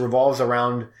 which revolves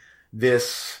around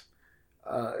this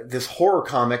horror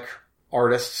comic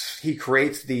artist. He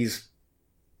creates these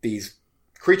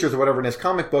creatures or whatever in his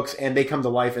comic books, and they come to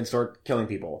life and start killing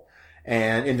people.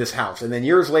 And in this house. And then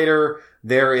years later,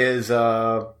 there is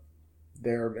a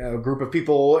group of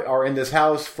people are in this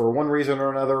house for one reason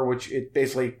or another, which it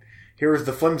basically, here's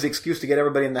the flimsy excuse to get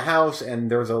everybody in the house. And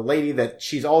there's a lady that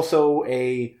she's also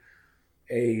an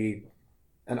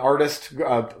artist,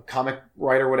 a comic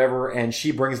writer, whatever, and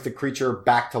she brings the creature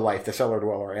back to life, the cellar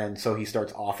dweller. And so he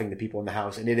starts offing the people in the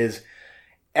house. And it is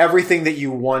everything that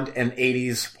you want an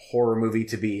 80s horror movie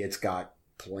to be. It's got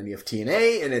plenty of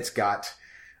TNA, and it's got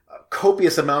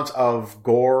copious amounts of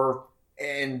gore,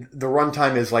 and the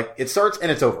runtime is like, it starts and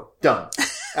it's over. Done.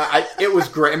 It was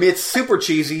great. I mean, it's super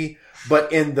cheesy,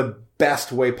 but in the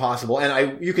best way possible.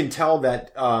 And you can tell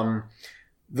that,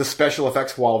 the special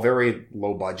effects, while very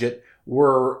low budget,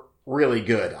 were really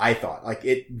good, I thought. Like,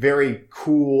 very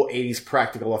cool 80s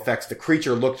practical effects. The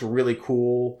creature looked really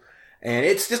cool. And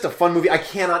it's just a fun movie. I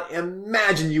cannot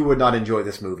imagine you would not enjoy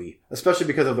this movie, especially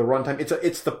because of the runtime.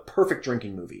 It's the perfect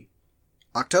drinking movie.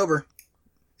 October.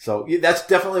 So that's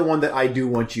definitely one that I do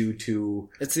want you to.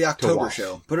 It's the October watch.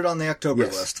 Show. Put it on the October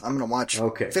Yes. list. I'm going to watch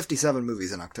 57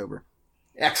 movies in October.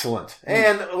 Excellent.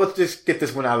 And let's just get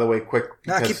this one out of the way quick.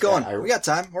 Nah, because, keep going. We got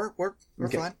time. We're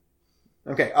Okay. fine.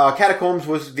 Okay. Catacombs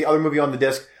was the other movie on the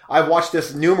disc. I've watched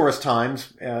this numerous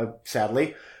times,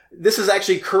 sadly. This is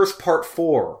actually Curse Part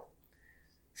 4.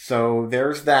 So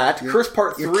there's that. Curse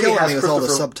Part 3 You're killing has me with all the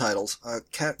Christopher. subtitles.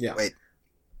 Yeah. Wait.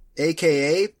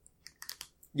 AKA?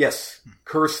 Yes.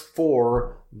 Curse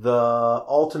 4, The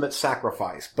Ultimate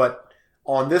Sacrifice. But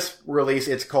on this release,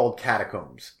 it's called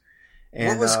Catacombs.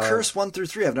 And, What was Curse 1 through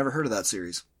 3? I've never heard of that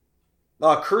series.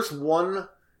 Curse 1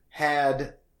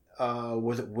 had,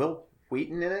 was it Will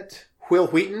Wheaton in it? Will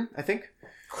Wheaton, I think.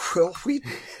 Will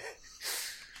Wheaton?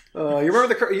 You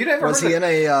remember you never Was he in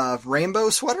a rainbow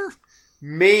sweater?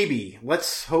 Maybe.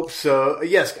 Let's hope so.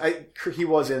 Yes, he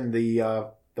was in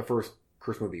the first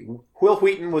Curse movie. Will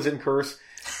Wheaton was in Curse.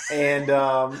 And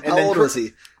How then old was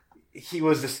he? He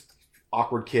was this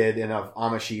awkward kid in an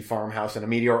Amish farmhouse in a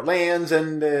meteor lands,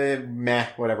 and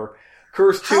whatever.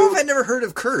 Curse 2. How have I never heard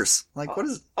of Curse? Like, what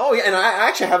is... Oh, yeah, and I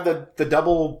actually have the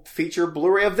double feature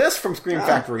Blu-ray of this from Scream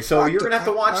Factory, so you're going to have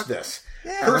to watch this.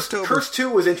 Yeah, Curse 2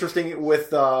 was interesting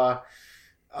with a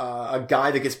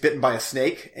guy that gets bitten by a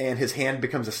snake, and his hand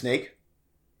becomes a snake.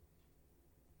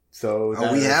 So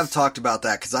we have talked about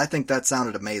that, because I think that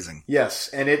sounded amazing. Yes,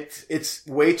 and it's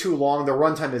way too long. The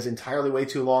runtime is entirely way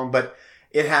too long, but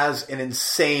it has an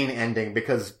insane ending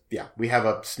because, we have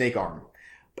a snake arm.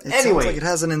 It Anyway, sounds like it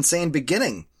has an insane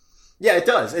beginning. Yeah, it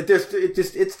does.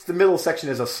 It's the middle section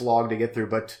is a slog to get through,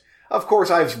 but of course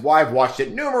I've watched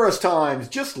it numerous times,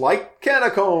 just like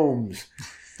Catacombs.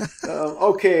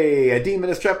 Okay, a demon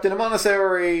is trapped in a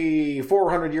monastery.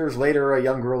 400 years later, a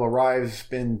young girl arrives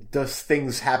and does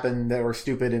things happen that are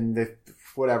stupid and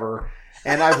whatever.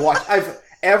 And I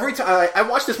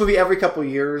watch this movie every couple of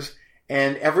years,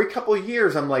 and every couple of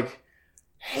years I'm like,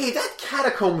 hey, that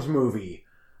Catacombs movie,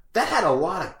 that had a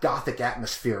lot of gothic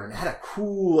atmosphere and had a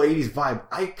cool 80s vibe.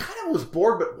 I kind of was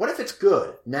bored, but what if it's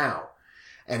good now?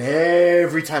 And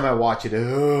every time I watch it,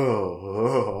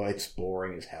 it's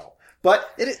boring as hell. But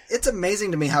it's amazing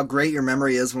to me how great your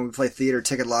memory is when we play theater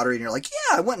ticket lottery and you're like,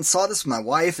 yeah, I went and saw this with my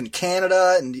wife in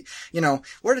Canada, and,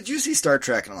 where did you see Star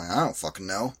Trek? And I'm like, I don't fucking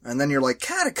know. And then you're like,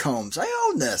 Catacombs, I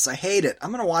own this, I hate it,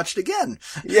 I'm gonna watch it again.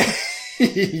 Yeah.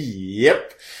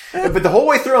 Yep. But the whole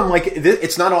way through, I'm like,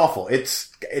 it's not awful.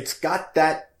 It's got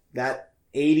that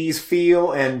 80s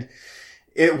feel, and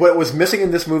what was missing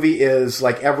in this movie is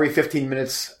like every 15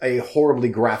 minutes a horribly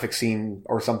graphic scene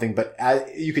or something, but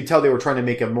you could tell they were trying to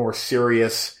make a more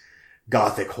serious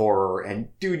gothic horror. And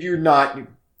dude, you're not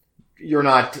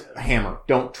Hammer.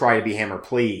 Don't try to be Hammer,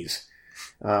 please.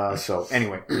 So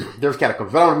anyway, there's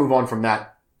Catacombs. But I want to move on from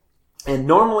that. And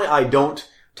normally I don't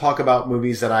talk about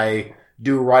movies that I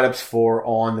do write-ups for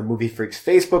on the Movie Freaks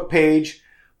Facebook page,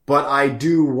 but I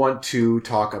do want to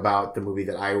talk about the movie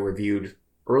that I reviewed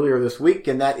earlier this week,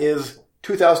 and that is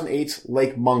 2008's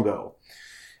Lake Mungo.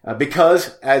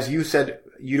 Because, as you said,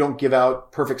 you don't give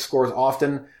out perfect scores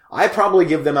often. I probably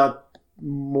give them out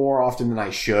more often than I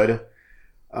should.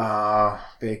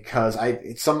 Because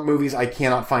some movies I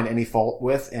cannot find any fault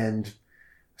with, and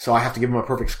so I have to give them a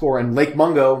perfect score. And Lake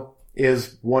Mungo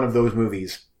is one of those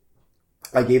movies.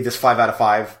 I gave this 5 out of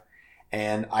 5,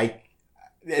 and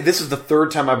this is the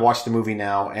third time I've watched the movie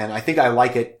now, and I think I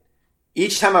like it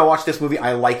each time I watch this movie,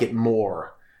 I like it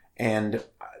more. And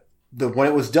when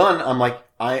it was done, I'm like,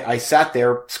 I sat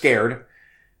there scared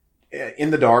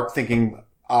in the dark thinking,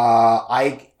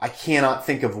 I cannot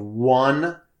think of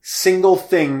one single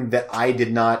thing that I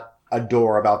did not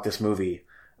adore about this movie.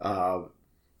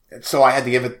 So I had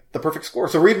to give it the perfect score.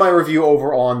 So read my review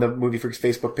over on the Movie Freaks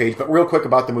Facebook page. But real quick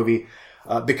about the movie,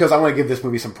 because I want to give this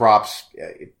movie some props.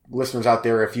 Listeners out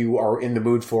there, if you are in the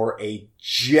mood for a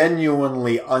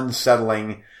genuinely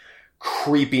unsettling,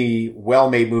 creepy,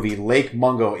 well-made movie, Lake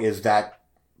Mungo is that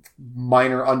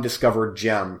minor undiscovered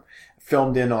gem.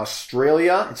 Filmed in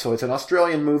Australia, so it's an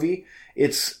Australian movie.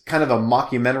 It's kind of a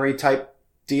mockumentary type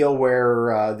deal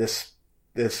where this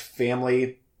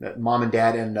family, mom and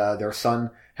dad and their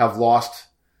son, have lost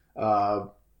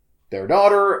their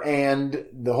daughter, and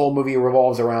the whole movie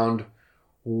revolves around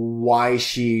why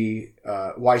she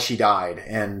died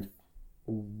and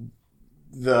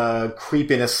the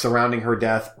creepiness surrounding her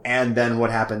death, and then what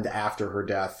happened after her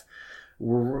death.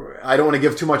 I don't want to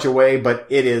give too much away, but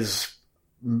it's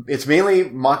mainly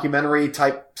mockumentary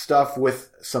type stuff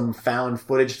with some found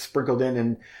footage sprinkled in,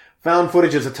 and found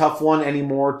footage is a tough one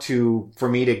anymore for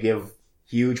me to give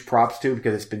huge props to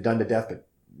because it's been done to death, but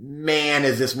man,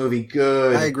 is this movie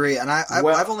good. I agree. And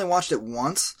I've only watched it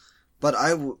once, but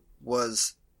I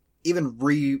was even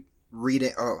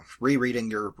rereading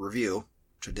your review,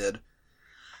 which I did.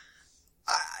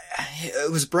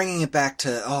 It was bringing it back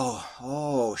to,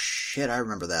 oh shit, I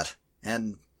remember that.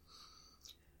 And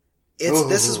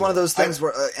this is one of those things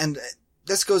where, and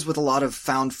this goes with a lot of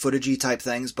found footagey type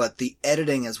things, but the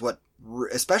editing is what,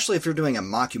 especially if you're doing a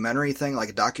mockumentary thing,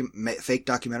 like a fake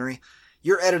documentary,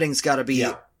 your editing's gotta be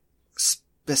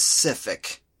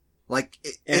specific. Like,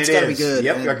 it's gotta be good.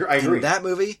 Yep, and I agree. In that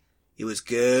movie, it was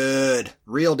good.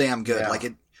 Real damn good. Yeah.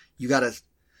 You gotta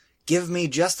give me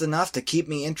just enough to keep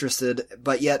me interested,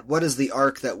 but yet what is the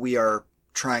arc that we are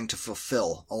trying to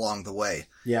fulfill along the way?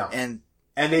 Yeah. And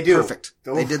they do. Perfect.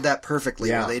 Oof. They did that perfectly.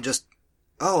 Yeah. Where they just,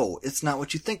 it's not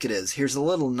what you think it is. Here's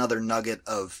another nugget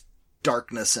of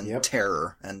darkness and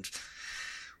terror. And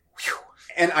whew.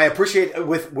 And I appreciate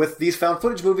with these found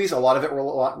footage movies, a lot of it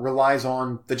relies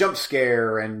on the jump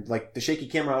scare and like the shaky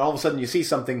camera, and all of a sudden you see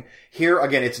something. Here,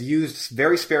 again, it's used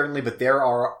very sparingly, but there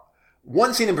are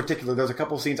one scene in particular. There's a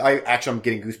couple of scenes. I'm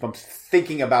getting goosebumps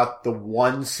thinking about the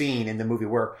one scene in the movie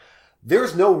where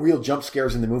there's no real jump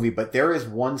scares in the movie, but there is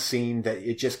one scene that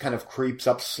it just kind of creeps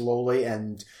up slowly,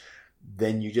 and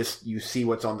then you see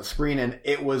what's on the screen, and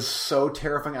it was so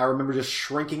terrifying. I remember just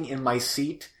shrinking in my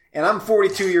seat. And I'm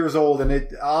 42 years old, and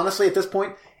honestly, at this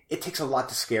point, it takes a lot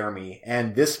to scare me.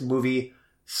 And this movie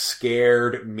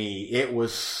scared me. It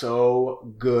was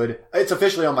so good. It's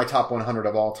officially on my top 100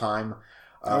 of all time.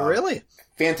 Oh, really?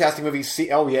 Fantastic movie.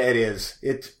 Oh yeah, it is.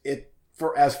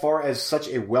 For as far as such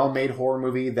a well-made horror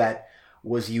movie that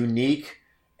was unique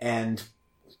and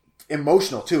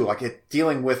emotional too, like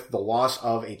dealing with the loss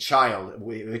of a child,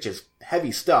 which is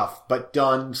heavy stuff, but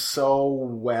done so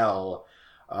well.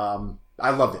 I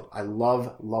loved it. I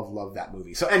love that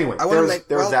movie. So anyway, I want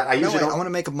to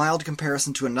make a mild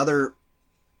comparison to another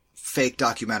fake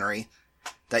documentary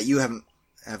that you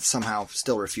have somehow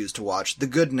still refused to watch, The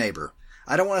Good Neighbor.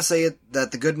 I don't want to say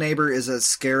that The Good Neighbor is as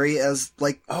scary as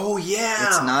Oh yeah!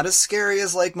 It's not as scary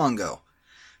as Lake Mungo,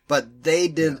 but they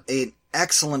did an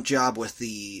excellent job with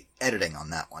the editing on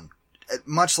that one.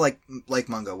 Much like Lake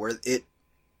Mungo, where it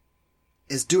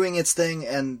is doing its thing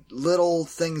and little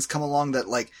things come along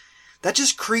that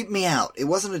just creeped me out. It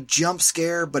wasn't a jump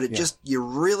scare, but you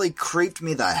really creeped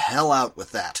me the hell out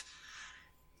with that.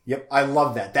 Yep, I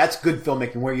love that. That's good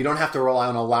filmmaking, where you don't have to rely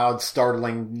on a loud,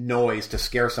 startling noise to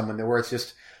scare someone, where it's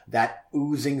just that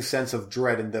oozing sense of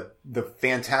dread, and the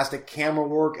fantastic camera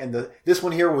work. And this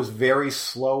one here was very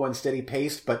slow and steady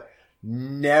paced, but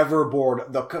never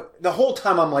bored. The whole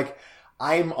time I'm like,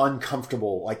 I'm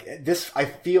uncomfortable. Like this, I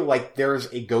feel like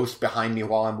there's a ghost behind me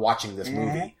while I'm watching this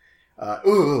movie.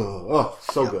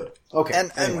 So good. Okay.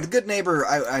 And The Good Neighbor,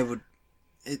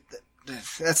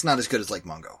 that's not as good as Lake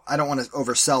Mungo. I don't want to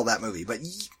oversell that movie, but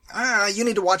you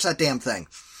need to watch that damn thing.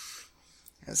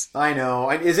 I know.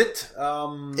 Is it?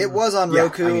 It was on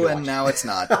Roku, and now it's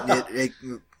not.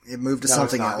 It moved to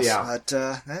something else. Yeah. But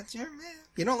that's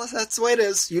the way it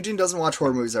is. Eugene doesn't watch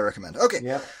horror movies I recommend. Okay.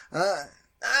 Yep.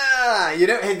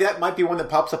 Hey, that might be one that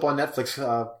pops up on Netflix.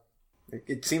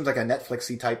 It seems like a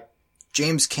Netflixy type.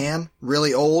 James Caan,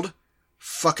 really old,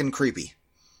 fucking creepy.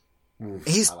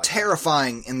 He's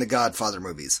terrifying in the Godfather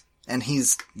movies, and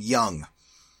he's young.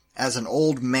 As an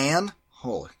old man,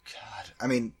 holy God. I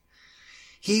mean,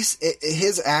 his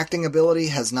acting ability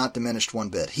has not diminished one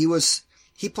bit.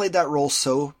 He played that role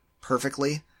so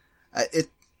perfectly.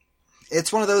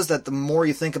 It's one of those that the more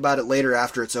you think about it later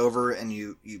after it's over and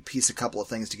you piece a couple of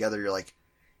things together, you're like,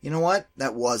 you know what?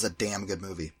 That was a damn good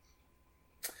movie.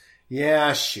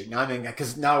 Yeah, shoot. Now, I mean,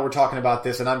 because now we're talking about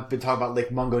this, and I've been talking about Lake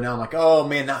Mungo now. I'm like, oh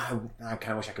man, now I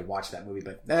kind of wish I could watch that movie,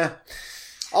 but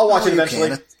I'll watch it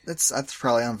eventually. That's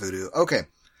probably on Vudu. Okay.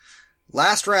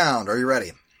 Last round. Are you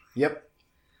ready? Yep.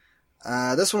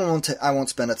 This one I won't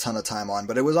spend a ton of time on,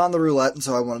 but it was on the roulette, and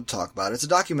so I wanted to talk about it. It's a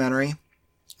documentary,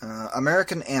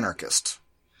 American Anarchist.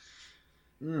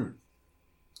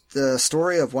 The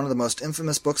story of one of the most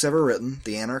infamous books ever written,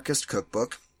 The Anarchist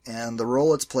Cookbook, and the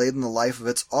role it's played in the life of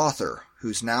its author,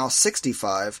 who's now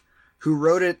 65, who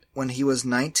wrote it when he was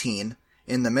 19,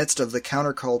 in the midst of the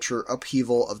counterculture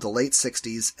upheaval of the late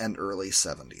 60s and early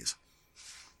 70s.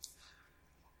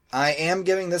 I am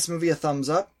giving this movie a thumbs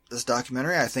up. This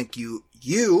documentary, I think you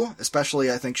especially,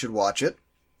 I think, should watch it.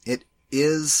 It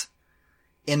is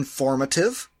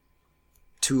informative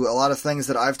to a lot of things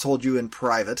that I've told you in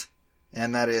private,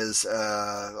 and that is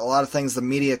a lot of things the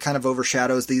media kind of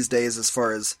overshadows these days as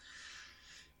far as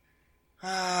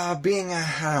being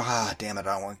damn it,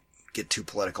 I don't want to get too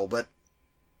political, but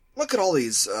look at all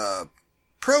these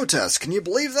protests. Can you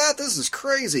believe that? This is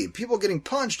crazy. People getting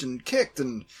punched and kicked,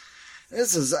 and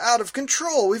this is out of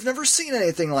control. We've never seen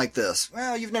anything like this.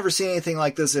 Well, you've never seen anything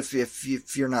like this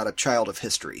if you're not a child of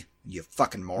history, you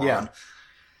fucking moron.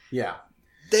 Yeah.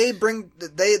 They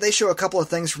show a couple of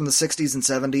things from the 60s and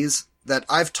 70s that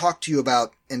I've talked to you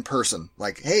about in person.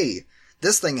 Like, hey,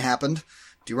 this thing happened.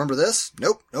 Do you remember this?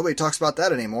 Nope. Nobody talks about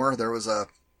that anymore. There was a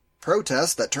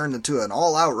protest that turned into an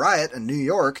all-out riot in New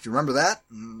York. Do you remember that?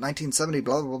 In 1970,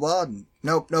 blah, blah, blah.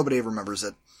 Nope. Nobody remembers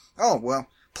it. Oh, well,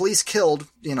 police killed,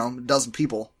 a dozen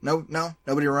people. No,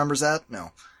 nobody remembers that?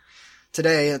 No.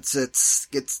 Today, it's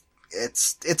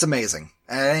amazing.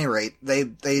 At any rate,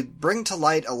 they bring to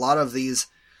light a lot of these,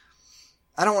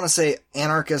 I don't want to say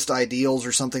anarchist ideals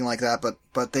or something like that,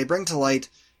 but they bring to light,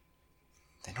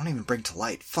 they don't even bring to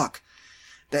light, fuck.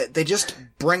 They just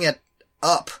bring it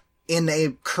up in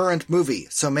a current movie,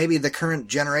 so maybe the current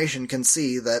generation can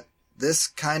see that this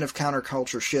kind of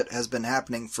counterculture shit has been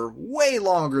happening for way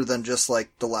longer than just like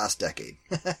the last decade.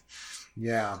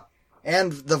 Yeah.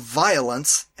 And the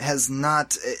violence has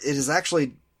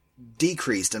actually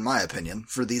decreased, in my opinion,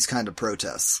 for these kind of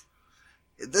protests.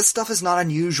 This stuff is not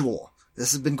unusual.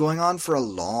 This has been going on for a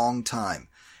long time.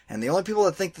 And the only people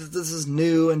that think that this is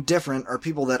new and different are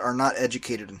people that are not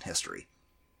educated in history.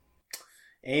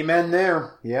 Amen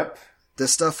there. Yep.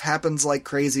 This stuff happens like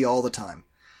crazy all the time.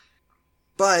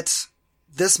 But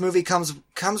this movie comes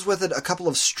with it a couple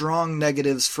of strong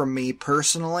negatives from me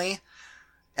personally,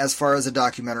 as far as a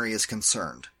documentary is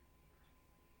concerned.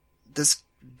 This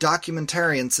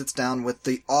documentarian sits down with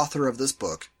the author of this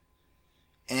book,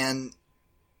 and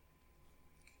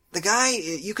the guy,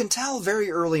 you can tell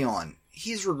very early on,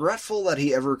 he's regretful that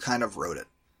he ever kind of wrote it.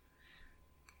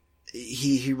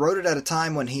 He wrote it at a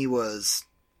time when he was,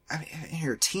 in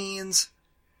your teens.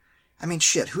 I mean,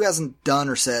 shit, who hasn't done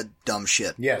or said dumb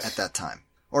shit at that time?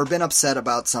 Or been upset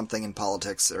about something in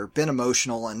politics, or been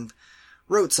emotional and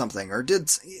wrote something, or did,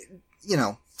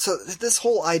 So this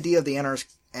whole idea of the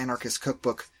Anarchist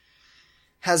Cookbook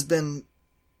has been,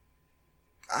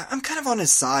 I'm kind of on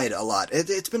his side a lot.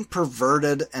 It's been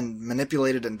perverted and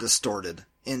manipulated and distorted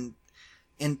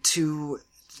into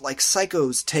like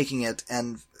psychos taking it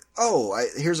and,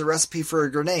 here's a recipe for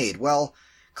a grenade. Well,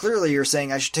 clearly you're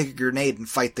saying I should take a grenade and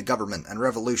fight the government and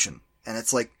revolution. And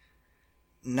it's like,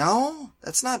 no,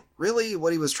 that's not really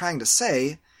what he was trying to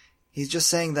say. He's just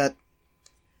saying that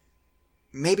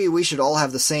maybe we should all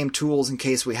have the same tools in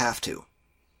case we have to.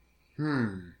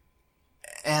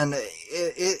 And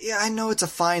I know it's a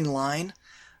fine line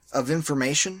of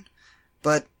information,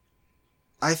 but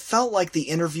I felt like the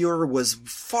interviewer was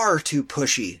far too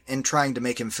pushy in trying to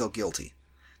make him feel guilty.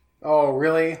 Oh,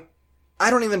 really?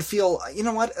 I don't even feel, you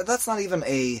know what, that's not even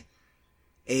a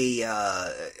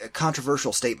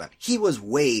controversial statement. He was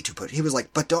way too pushy. He was like,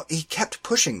 he kept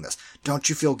pushing this. Don't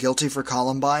you feel guilty for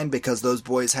Columbine because those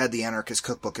boys had the Anarchist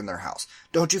Cookbook in their house?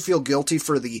 Don't you feel guilty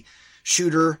for the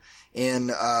shooter in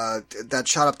that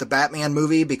shot up the Batman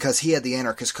movie because he had the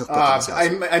Anarchist Cookbook in his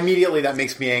house? Immediately that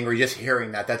makes me angry just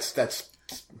hearing that. That's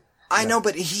I know,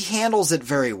 but he handles it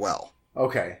very well.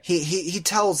 Okay. He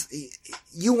tells,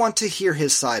 you want to hear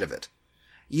his side of it.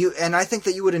 And I think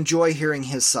that you would enjoy hearing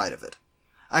his side of it.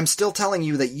 I'm still telling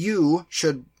you that you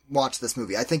should watch this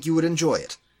movie. I think you would enjoy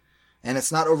it. And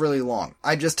it's not overly long.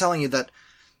 I'm just telling you that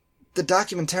the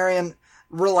documentarian,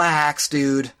 relax,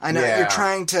 dude. I know you're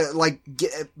trying to,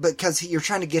 because you're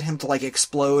trying to get him to,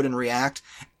 explode and react,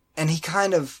 and he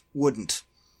kind of wouldn't.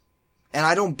 And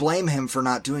I don't blame him for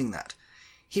not doing that.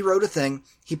 He wrote a thing,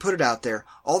 he put it out there,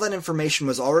 all that information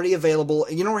was already available.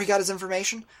 You know where he got his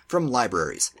information? From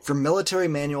libraries. From military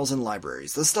manuals and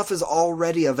libraries. This stuff is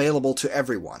already available to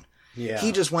everyone. Yeah.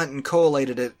 He just went and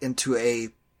collated it into a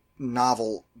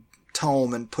novel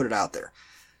tome and put it out there.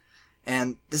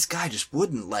 And this guy just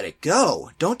wouldn't let it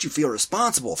go. Don't you feel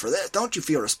responsible for this? Don't you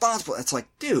feel responsible? It's like,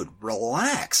 dude,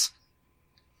 relax.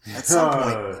 At some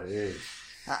point,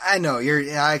 I know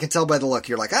I can tell by the look.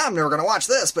 You're like, I'm never going to watch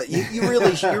this, but you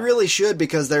really should,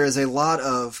 because there is a lot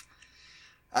of,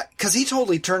 cause he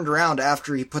totally turned around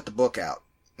after he put the book out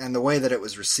and the way that it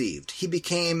was received. He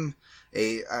became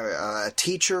a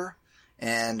teacher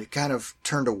and kind of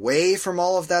turned away from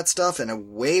all of that stuff and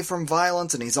away from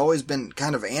violence. And he's always been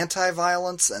kind of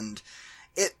anti-violence, and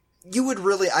I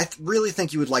really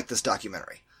think you would like this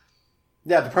documentary.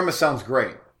 Yeah. The premise sounds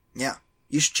great. Yeah.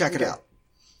 You should check it out.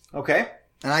 Okay.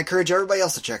 And I encourage everybody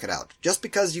else to check it out. Just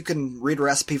because you can read a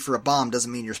recipe for a bomb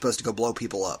doesn't mean you're supposed to go blow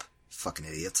people up. Fucking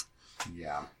idiots.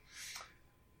 Yeah.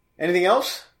 Anything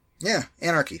else? Yeah,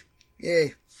 anarchy.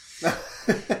 Yay.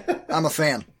 I'm a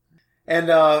fan.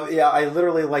 And I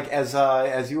literally, like,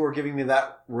 as you were giving me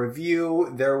that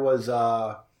review, there was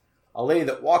a lady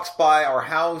that walks by our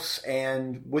house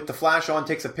and with the flash on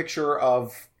takes a picture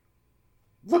of,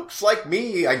 looks like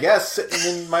me, I guess, sitting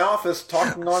in my office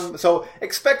talking on. So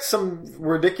expect some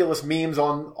ridiculous memes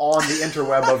on the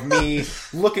interweb of me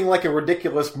looking like a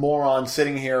ridiculous moron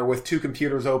sitting here with two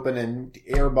computers open and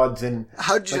earbuds and.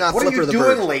 How'd you like, not what flip are her you the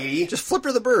doing, bird? lady? Just flip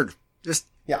her the bird. Just.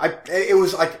 Yeah, it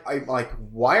was like, I'm like,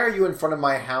 why are you in front of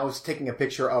my house taking a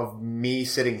picture of me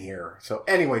sitting here? So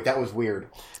anyway, that was weird.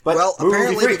 But Well, movie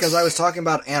apparently freaks. because I was talking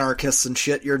about anarchists and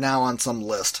shit, you're now on some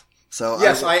list. So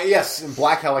Yes, and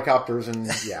black helicopters and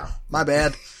yeah. my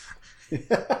bad.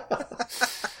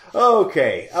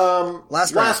 Okay.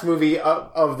 Last movie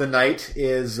of the night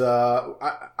is I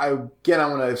want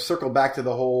to circle back to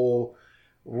the whole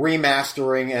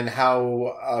remastering and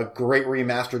how a great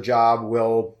remaster job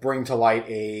will bring to light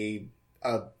a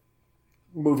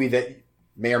movie that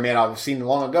may or may not have seen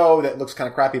long ago that looks kind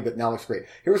of crappy but now looks great.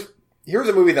 Here's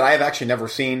a movie that I have actually never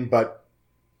seen, but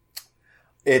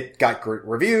it got great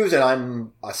reviews, and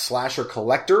I'm a slasher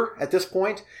collector at this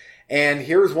point. And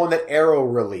here's one that Arrow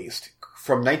released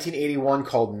from 1981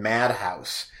 called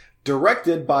Madhouse,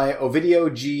 directed by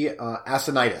Ovidio G.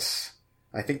 Asinitis.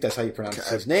 I think that's how you pronounce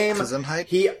his name.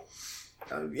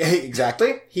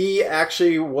 Exactly. He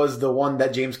actually was the one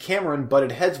that James Cameron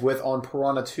butted heads with on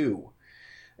Piranha 2,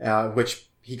 which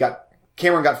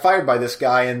Cameron got fired by this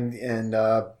guy, and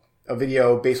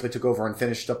Ovidio basically took over and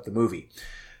finished up the movie.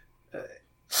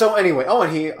 So anyway,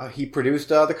 and he produced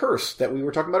The Curse that we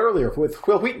were talking about earlier with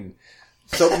Will Wheaton.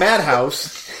 So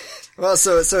Madhouse. Well,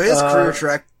 so his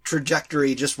career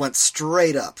trajectory just went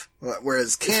straight up,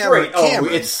 whereas Cameron,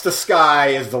 it's the sky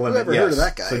is the limit. Whoever heard of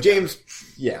that guy? So James,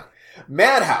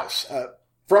 Madhouse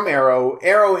from Arrow.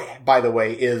 Arrow, by the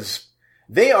way,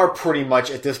 they are pretty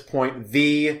much at this point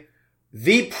the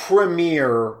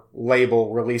premier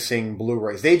label releasing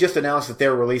Blu-rays. They just announced that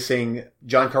they're releasing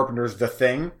John Carpenter's The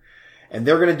Thing. And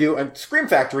they're going to do, and Scream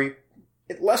Factory,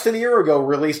 less than a year ago,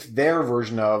 released their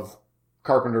version of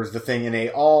Carpenter's The Thing in a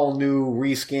all-new,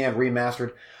 rescanned,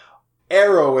 remastered.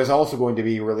 Arrow is also going to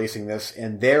be releasing this,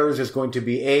 and theirs is going to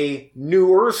be a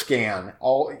newer scan,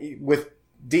 all with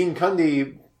Dean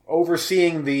Cundy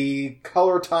overseeing the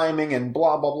color timing and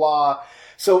blah, blah, blah.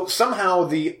 So somehow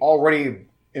the already,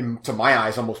 to my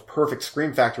eyes, almost perfect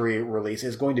Scream Factory release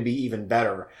is going to be even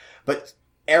better. But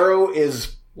Arrow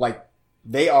is like,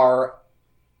 they are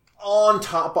on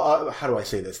top of, how do I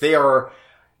say this? They are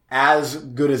as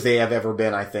good as they have ever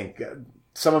been, I think.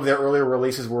 Some of their earlier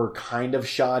releases were kind of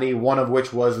shoddy, one of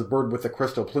which was The Bird with the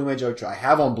Crystal Plumage, which I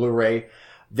have on Blu-ray.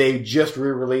 They just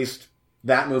re-released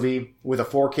that movie with a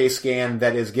 4K scan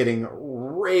that is getting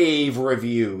rave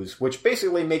reviews, which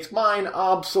basically makes mine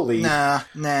obsolete. Nah,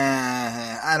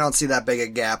 I don't see that big a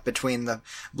gap between the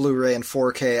Blu-ray and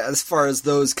 4K as far as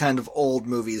those kind of old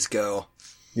movies go.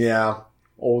 Yeah.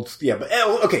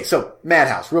 Okay, so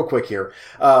Madhouse, real quick here.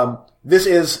 This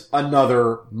is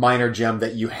another minor gem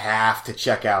that you have to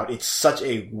check out. It's such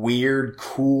a weird,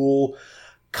 cool,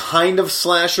 kind of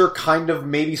slasher, kind of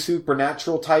maybe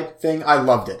supernatural type thing. I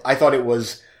loved it. I thought it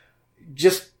was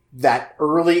just that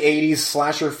early 80s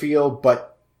slasher feel,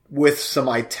 but with some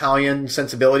Italian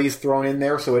sensibilities thrown in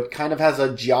there. So it kind of has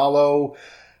a giallo,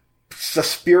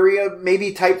 Suspiria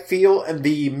maybe type feel. And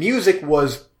the music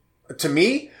was, to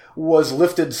me, was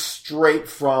lifted straight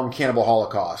from Cannibal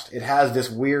Holocaust. It has this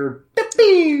weird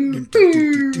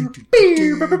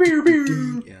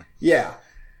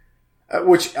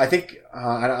which I think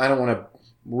I don't want to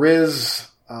Riz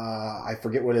I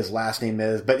forget what his last name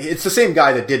is, but it's the same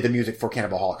guy that did the music for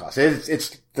Cannibal Holocaust.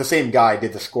 It's the same guy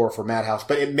did the score for Madhouse,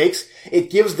 but it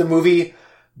gives the movie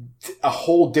a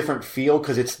whole different feel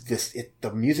because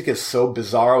the music is so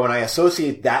bizarro, and I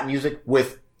associate that music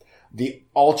with the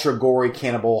ultra gory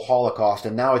Cannibal Holocaust,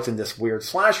 and now it's in this weird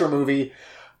slasher movie.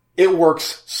 It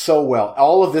works so well.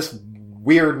 All of this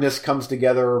weirdness comes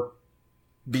together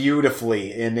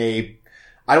beautifully in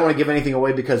I don't want to give anything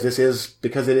away because it is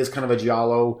kind of a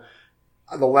giallo.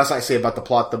 The less I say about the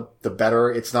plot, the better.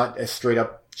 It's not a straight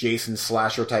up Jason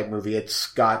slasher type movie. It's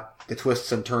got the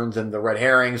twists and turns and the red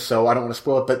herrings, so I don't want to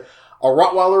spoil it, but a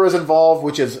Rottweiler is involved,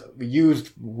 which is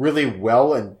used really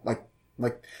well, and like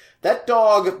that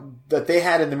dog that they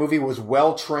had in the movie was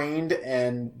well trained,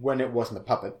 and when it wasn't a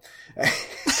puppet.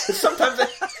 Sometimes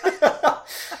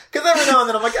because every now and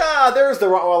then I'm like, there's the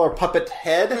Rottweiler puppet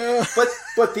head.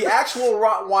 But the actual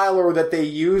Rottweiler that they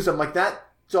use, I'm like, that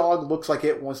dog looks like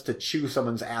it wants to chew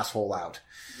someone's asshole out.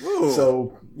 Ooh.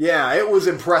 So, yeah, it was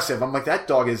impressive. I'm like, that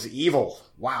dog is evil.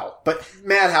 Wow. But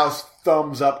Madhouse,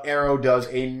 thumbs up. Arrow does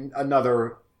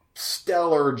another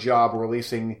stellar job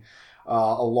releasing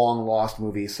a long-lost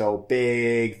movie. So,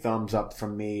 big thumbs up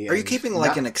from me. Are you keeping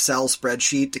like an Excel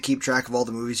spreadsheet to keep track of all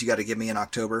the movies you got to give me in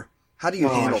October? How do you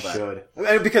handle that?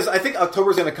 Should. Because I think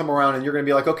October's going to come around and you're going to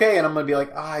be like, okay, and I'm going to be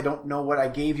like, I don't know what I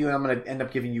gave you, and I'm going to end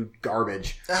up giving you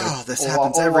garbage. This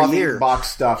happens every year. Box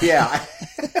stuff, yeah.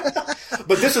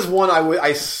 But this is one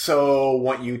I so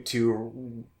want you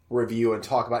to review and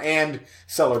talk about. And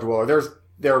Cellar Dweller.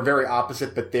 They're very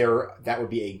opposite, but that would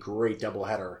be a great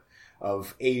doubleheader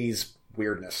of 80s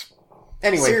weirdness.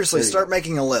 Anyway. Seriously, start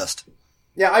making a list.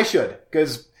 Yeah, I should,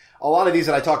 because a lot of these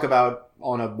that I talk about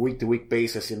on a week-to-week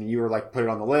basis, I mean, you were like, put it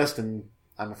on the list, and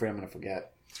I'm afraid I'm going to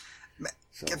forget.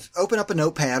 So. Open up a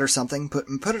notepad or something,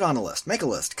 put it on a list. Make a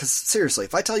list, because seriously,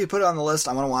 if I tell you put it on the list,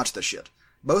 I want to watch this shit.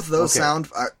 Both of those sound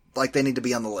like they need to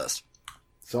be on the list.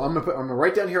 So I'm gonna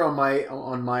write down here on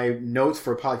my notes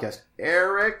for a podcast,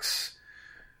 Eric's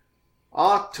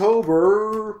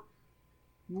October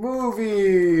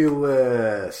movie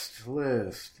list.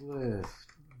 There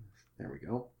we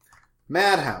go.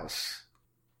 Madhouse.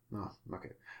 Oh,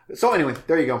 okay. So anyway,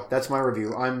 there you go. That's my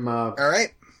review. I'm all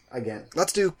right. Again,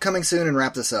 let's do coming soon and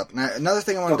wrap this up. Now, another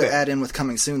thing I wanted to add in with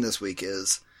coming soon this week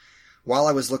is, while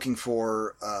I was looking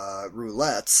for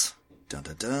roulettes,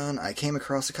 I came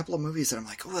across a couple of movies that I'm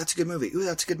like, oh, that's a good movie. Ooh,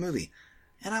 that's a good movie.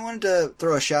 And I wanted to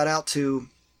throw a shout out to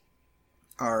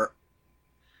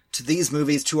these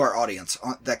movies, to our audience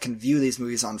that can view these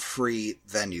movies on free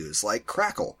venues like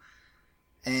Crackle.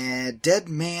 And Dead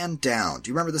Man Down. Do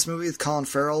you remember this movie with Colin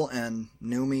Farrell and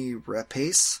Noomi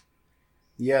Rapace?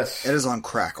 Yes. It is on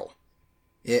Crackle.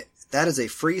 That is a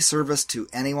free service to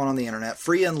anyone on the internet,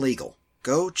 free and legal.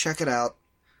 Go check it out.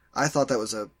 I thought that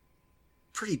was a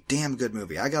pretty damn good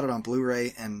movie. I got it on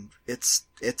Blu-ray, and it's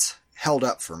held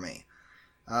up for me.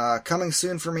 Coming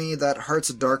soon for me, that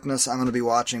Hearts of Darkness I'm going to be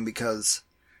watching because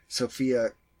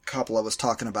Sofia Coppola was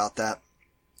talking about that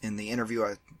in the interview.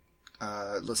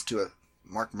 I listened to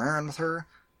Mark Maron with her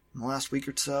in the last week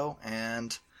or so,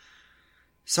 and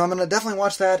so I'm going to definitely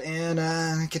watch that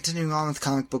and continuing on with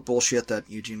comic book bullshit that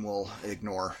Eugene will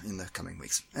ignore in the coming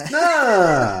weeks.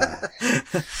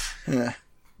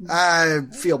 I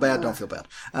feel bad, don't feel bad.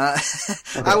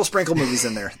 Okay. I will sprinkle movies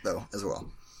in there, though, as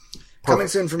well. Perfect. Coming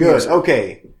soon from you. Good,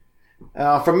 okay.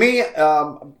 For me,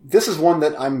 this is one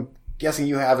that I'm guessing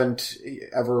you've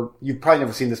probably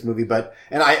never seen this movie,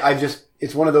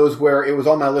 it's one of those where it was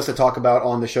on my list to talk about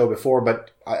on the show before,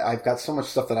 but I've got so much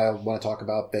stuff that I want to talk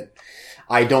about that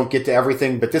I don't get to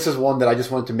everything, but this is one that I just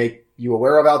wanted to make you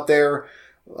aware of out there.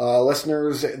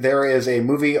 Listeners, there is a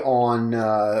movie on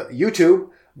YouTube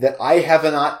that I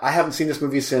haven't seen this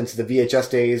movie since the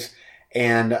VHS days,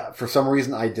 and for some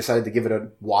reason I decided to give it a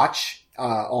watch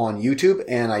on YouTube,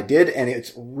 and I did, and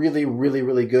it's really, really,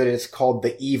 really good. It's called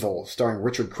The Evil, starring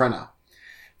Richard Crenna.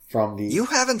 You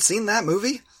haven't seen that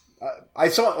movie? I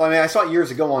saw it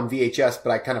years ago on VHS, but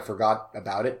I kind of forgot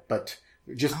about it. But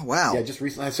just just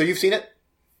recently. So you've seen it?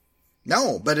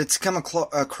 No, but it's come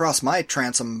across my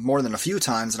transom more than a few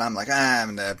times, and I'm like,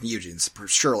 Eugene's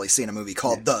surely seen a movie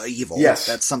called The Evil. Yes,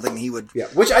 that's something he would. Yeah,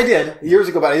 which I did years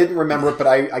ago, but I didn't remember it. But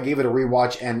I gave it a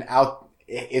rewatch, and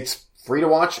it's free to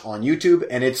watch on YouTube,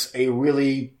 and it's a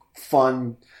really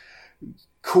fun,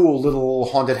 cool little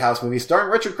haunted house movie starring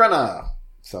Richard Crenna.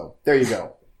 So there you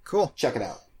go. Cool. Check it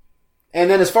out. And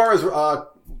then as far as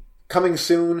coming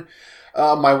soon,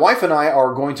 my wife and I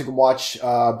are going to watch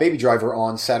Baby Driver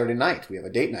on Saturday night. We have a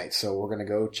date night, so we're going to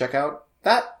go check out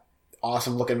that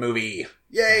awesome looking movie.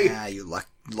 Yay! Ah, you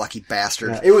lucky bastard.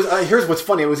 Yeah, it was. Here's what's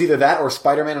funny. It was either that or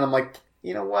Spider-Man, and I'm like,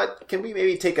 you know what? Can we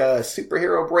maybe take a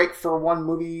superhero break for one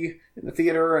movie in the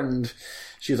theater? And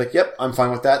she's like, yep, I'm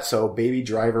fine with that. So Baby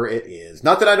Driver it is.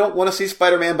 Not that I don't want to see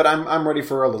Spider-Man, but I'm ready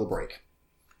for a little break.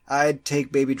 I'd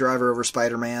take Baby Driver over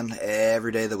Spider-Man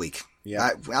every day of the week.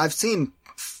 Yeah. I've seen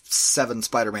 7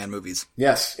 Spider-Man movies.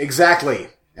 Yes, exactly.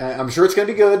 I'm sure it's going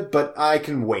to be good, but I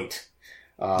can wait.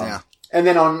 Yeah. And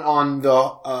then on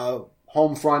the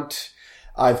home front,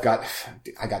 I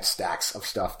got stacks of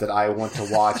stuff that I want to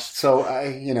watch. So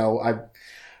I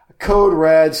Code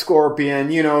Red,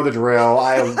 Scorpion, you know the drill.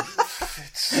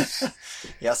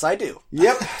 Yes, I do.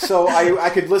 Yep. So I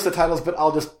could list the titles, but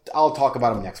I'll talk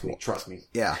about them next week. Trust me.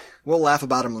 Yeah. We'll laugh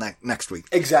about them next week.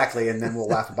 Exactly. And then we'll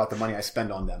laugh about the money I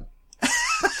spend on them.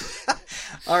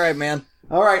 All right, man.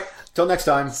 All right. Till next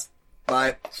time.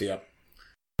 Bye. See ya.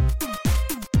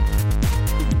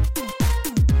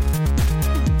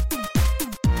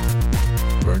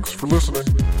 Thanks for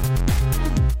listening.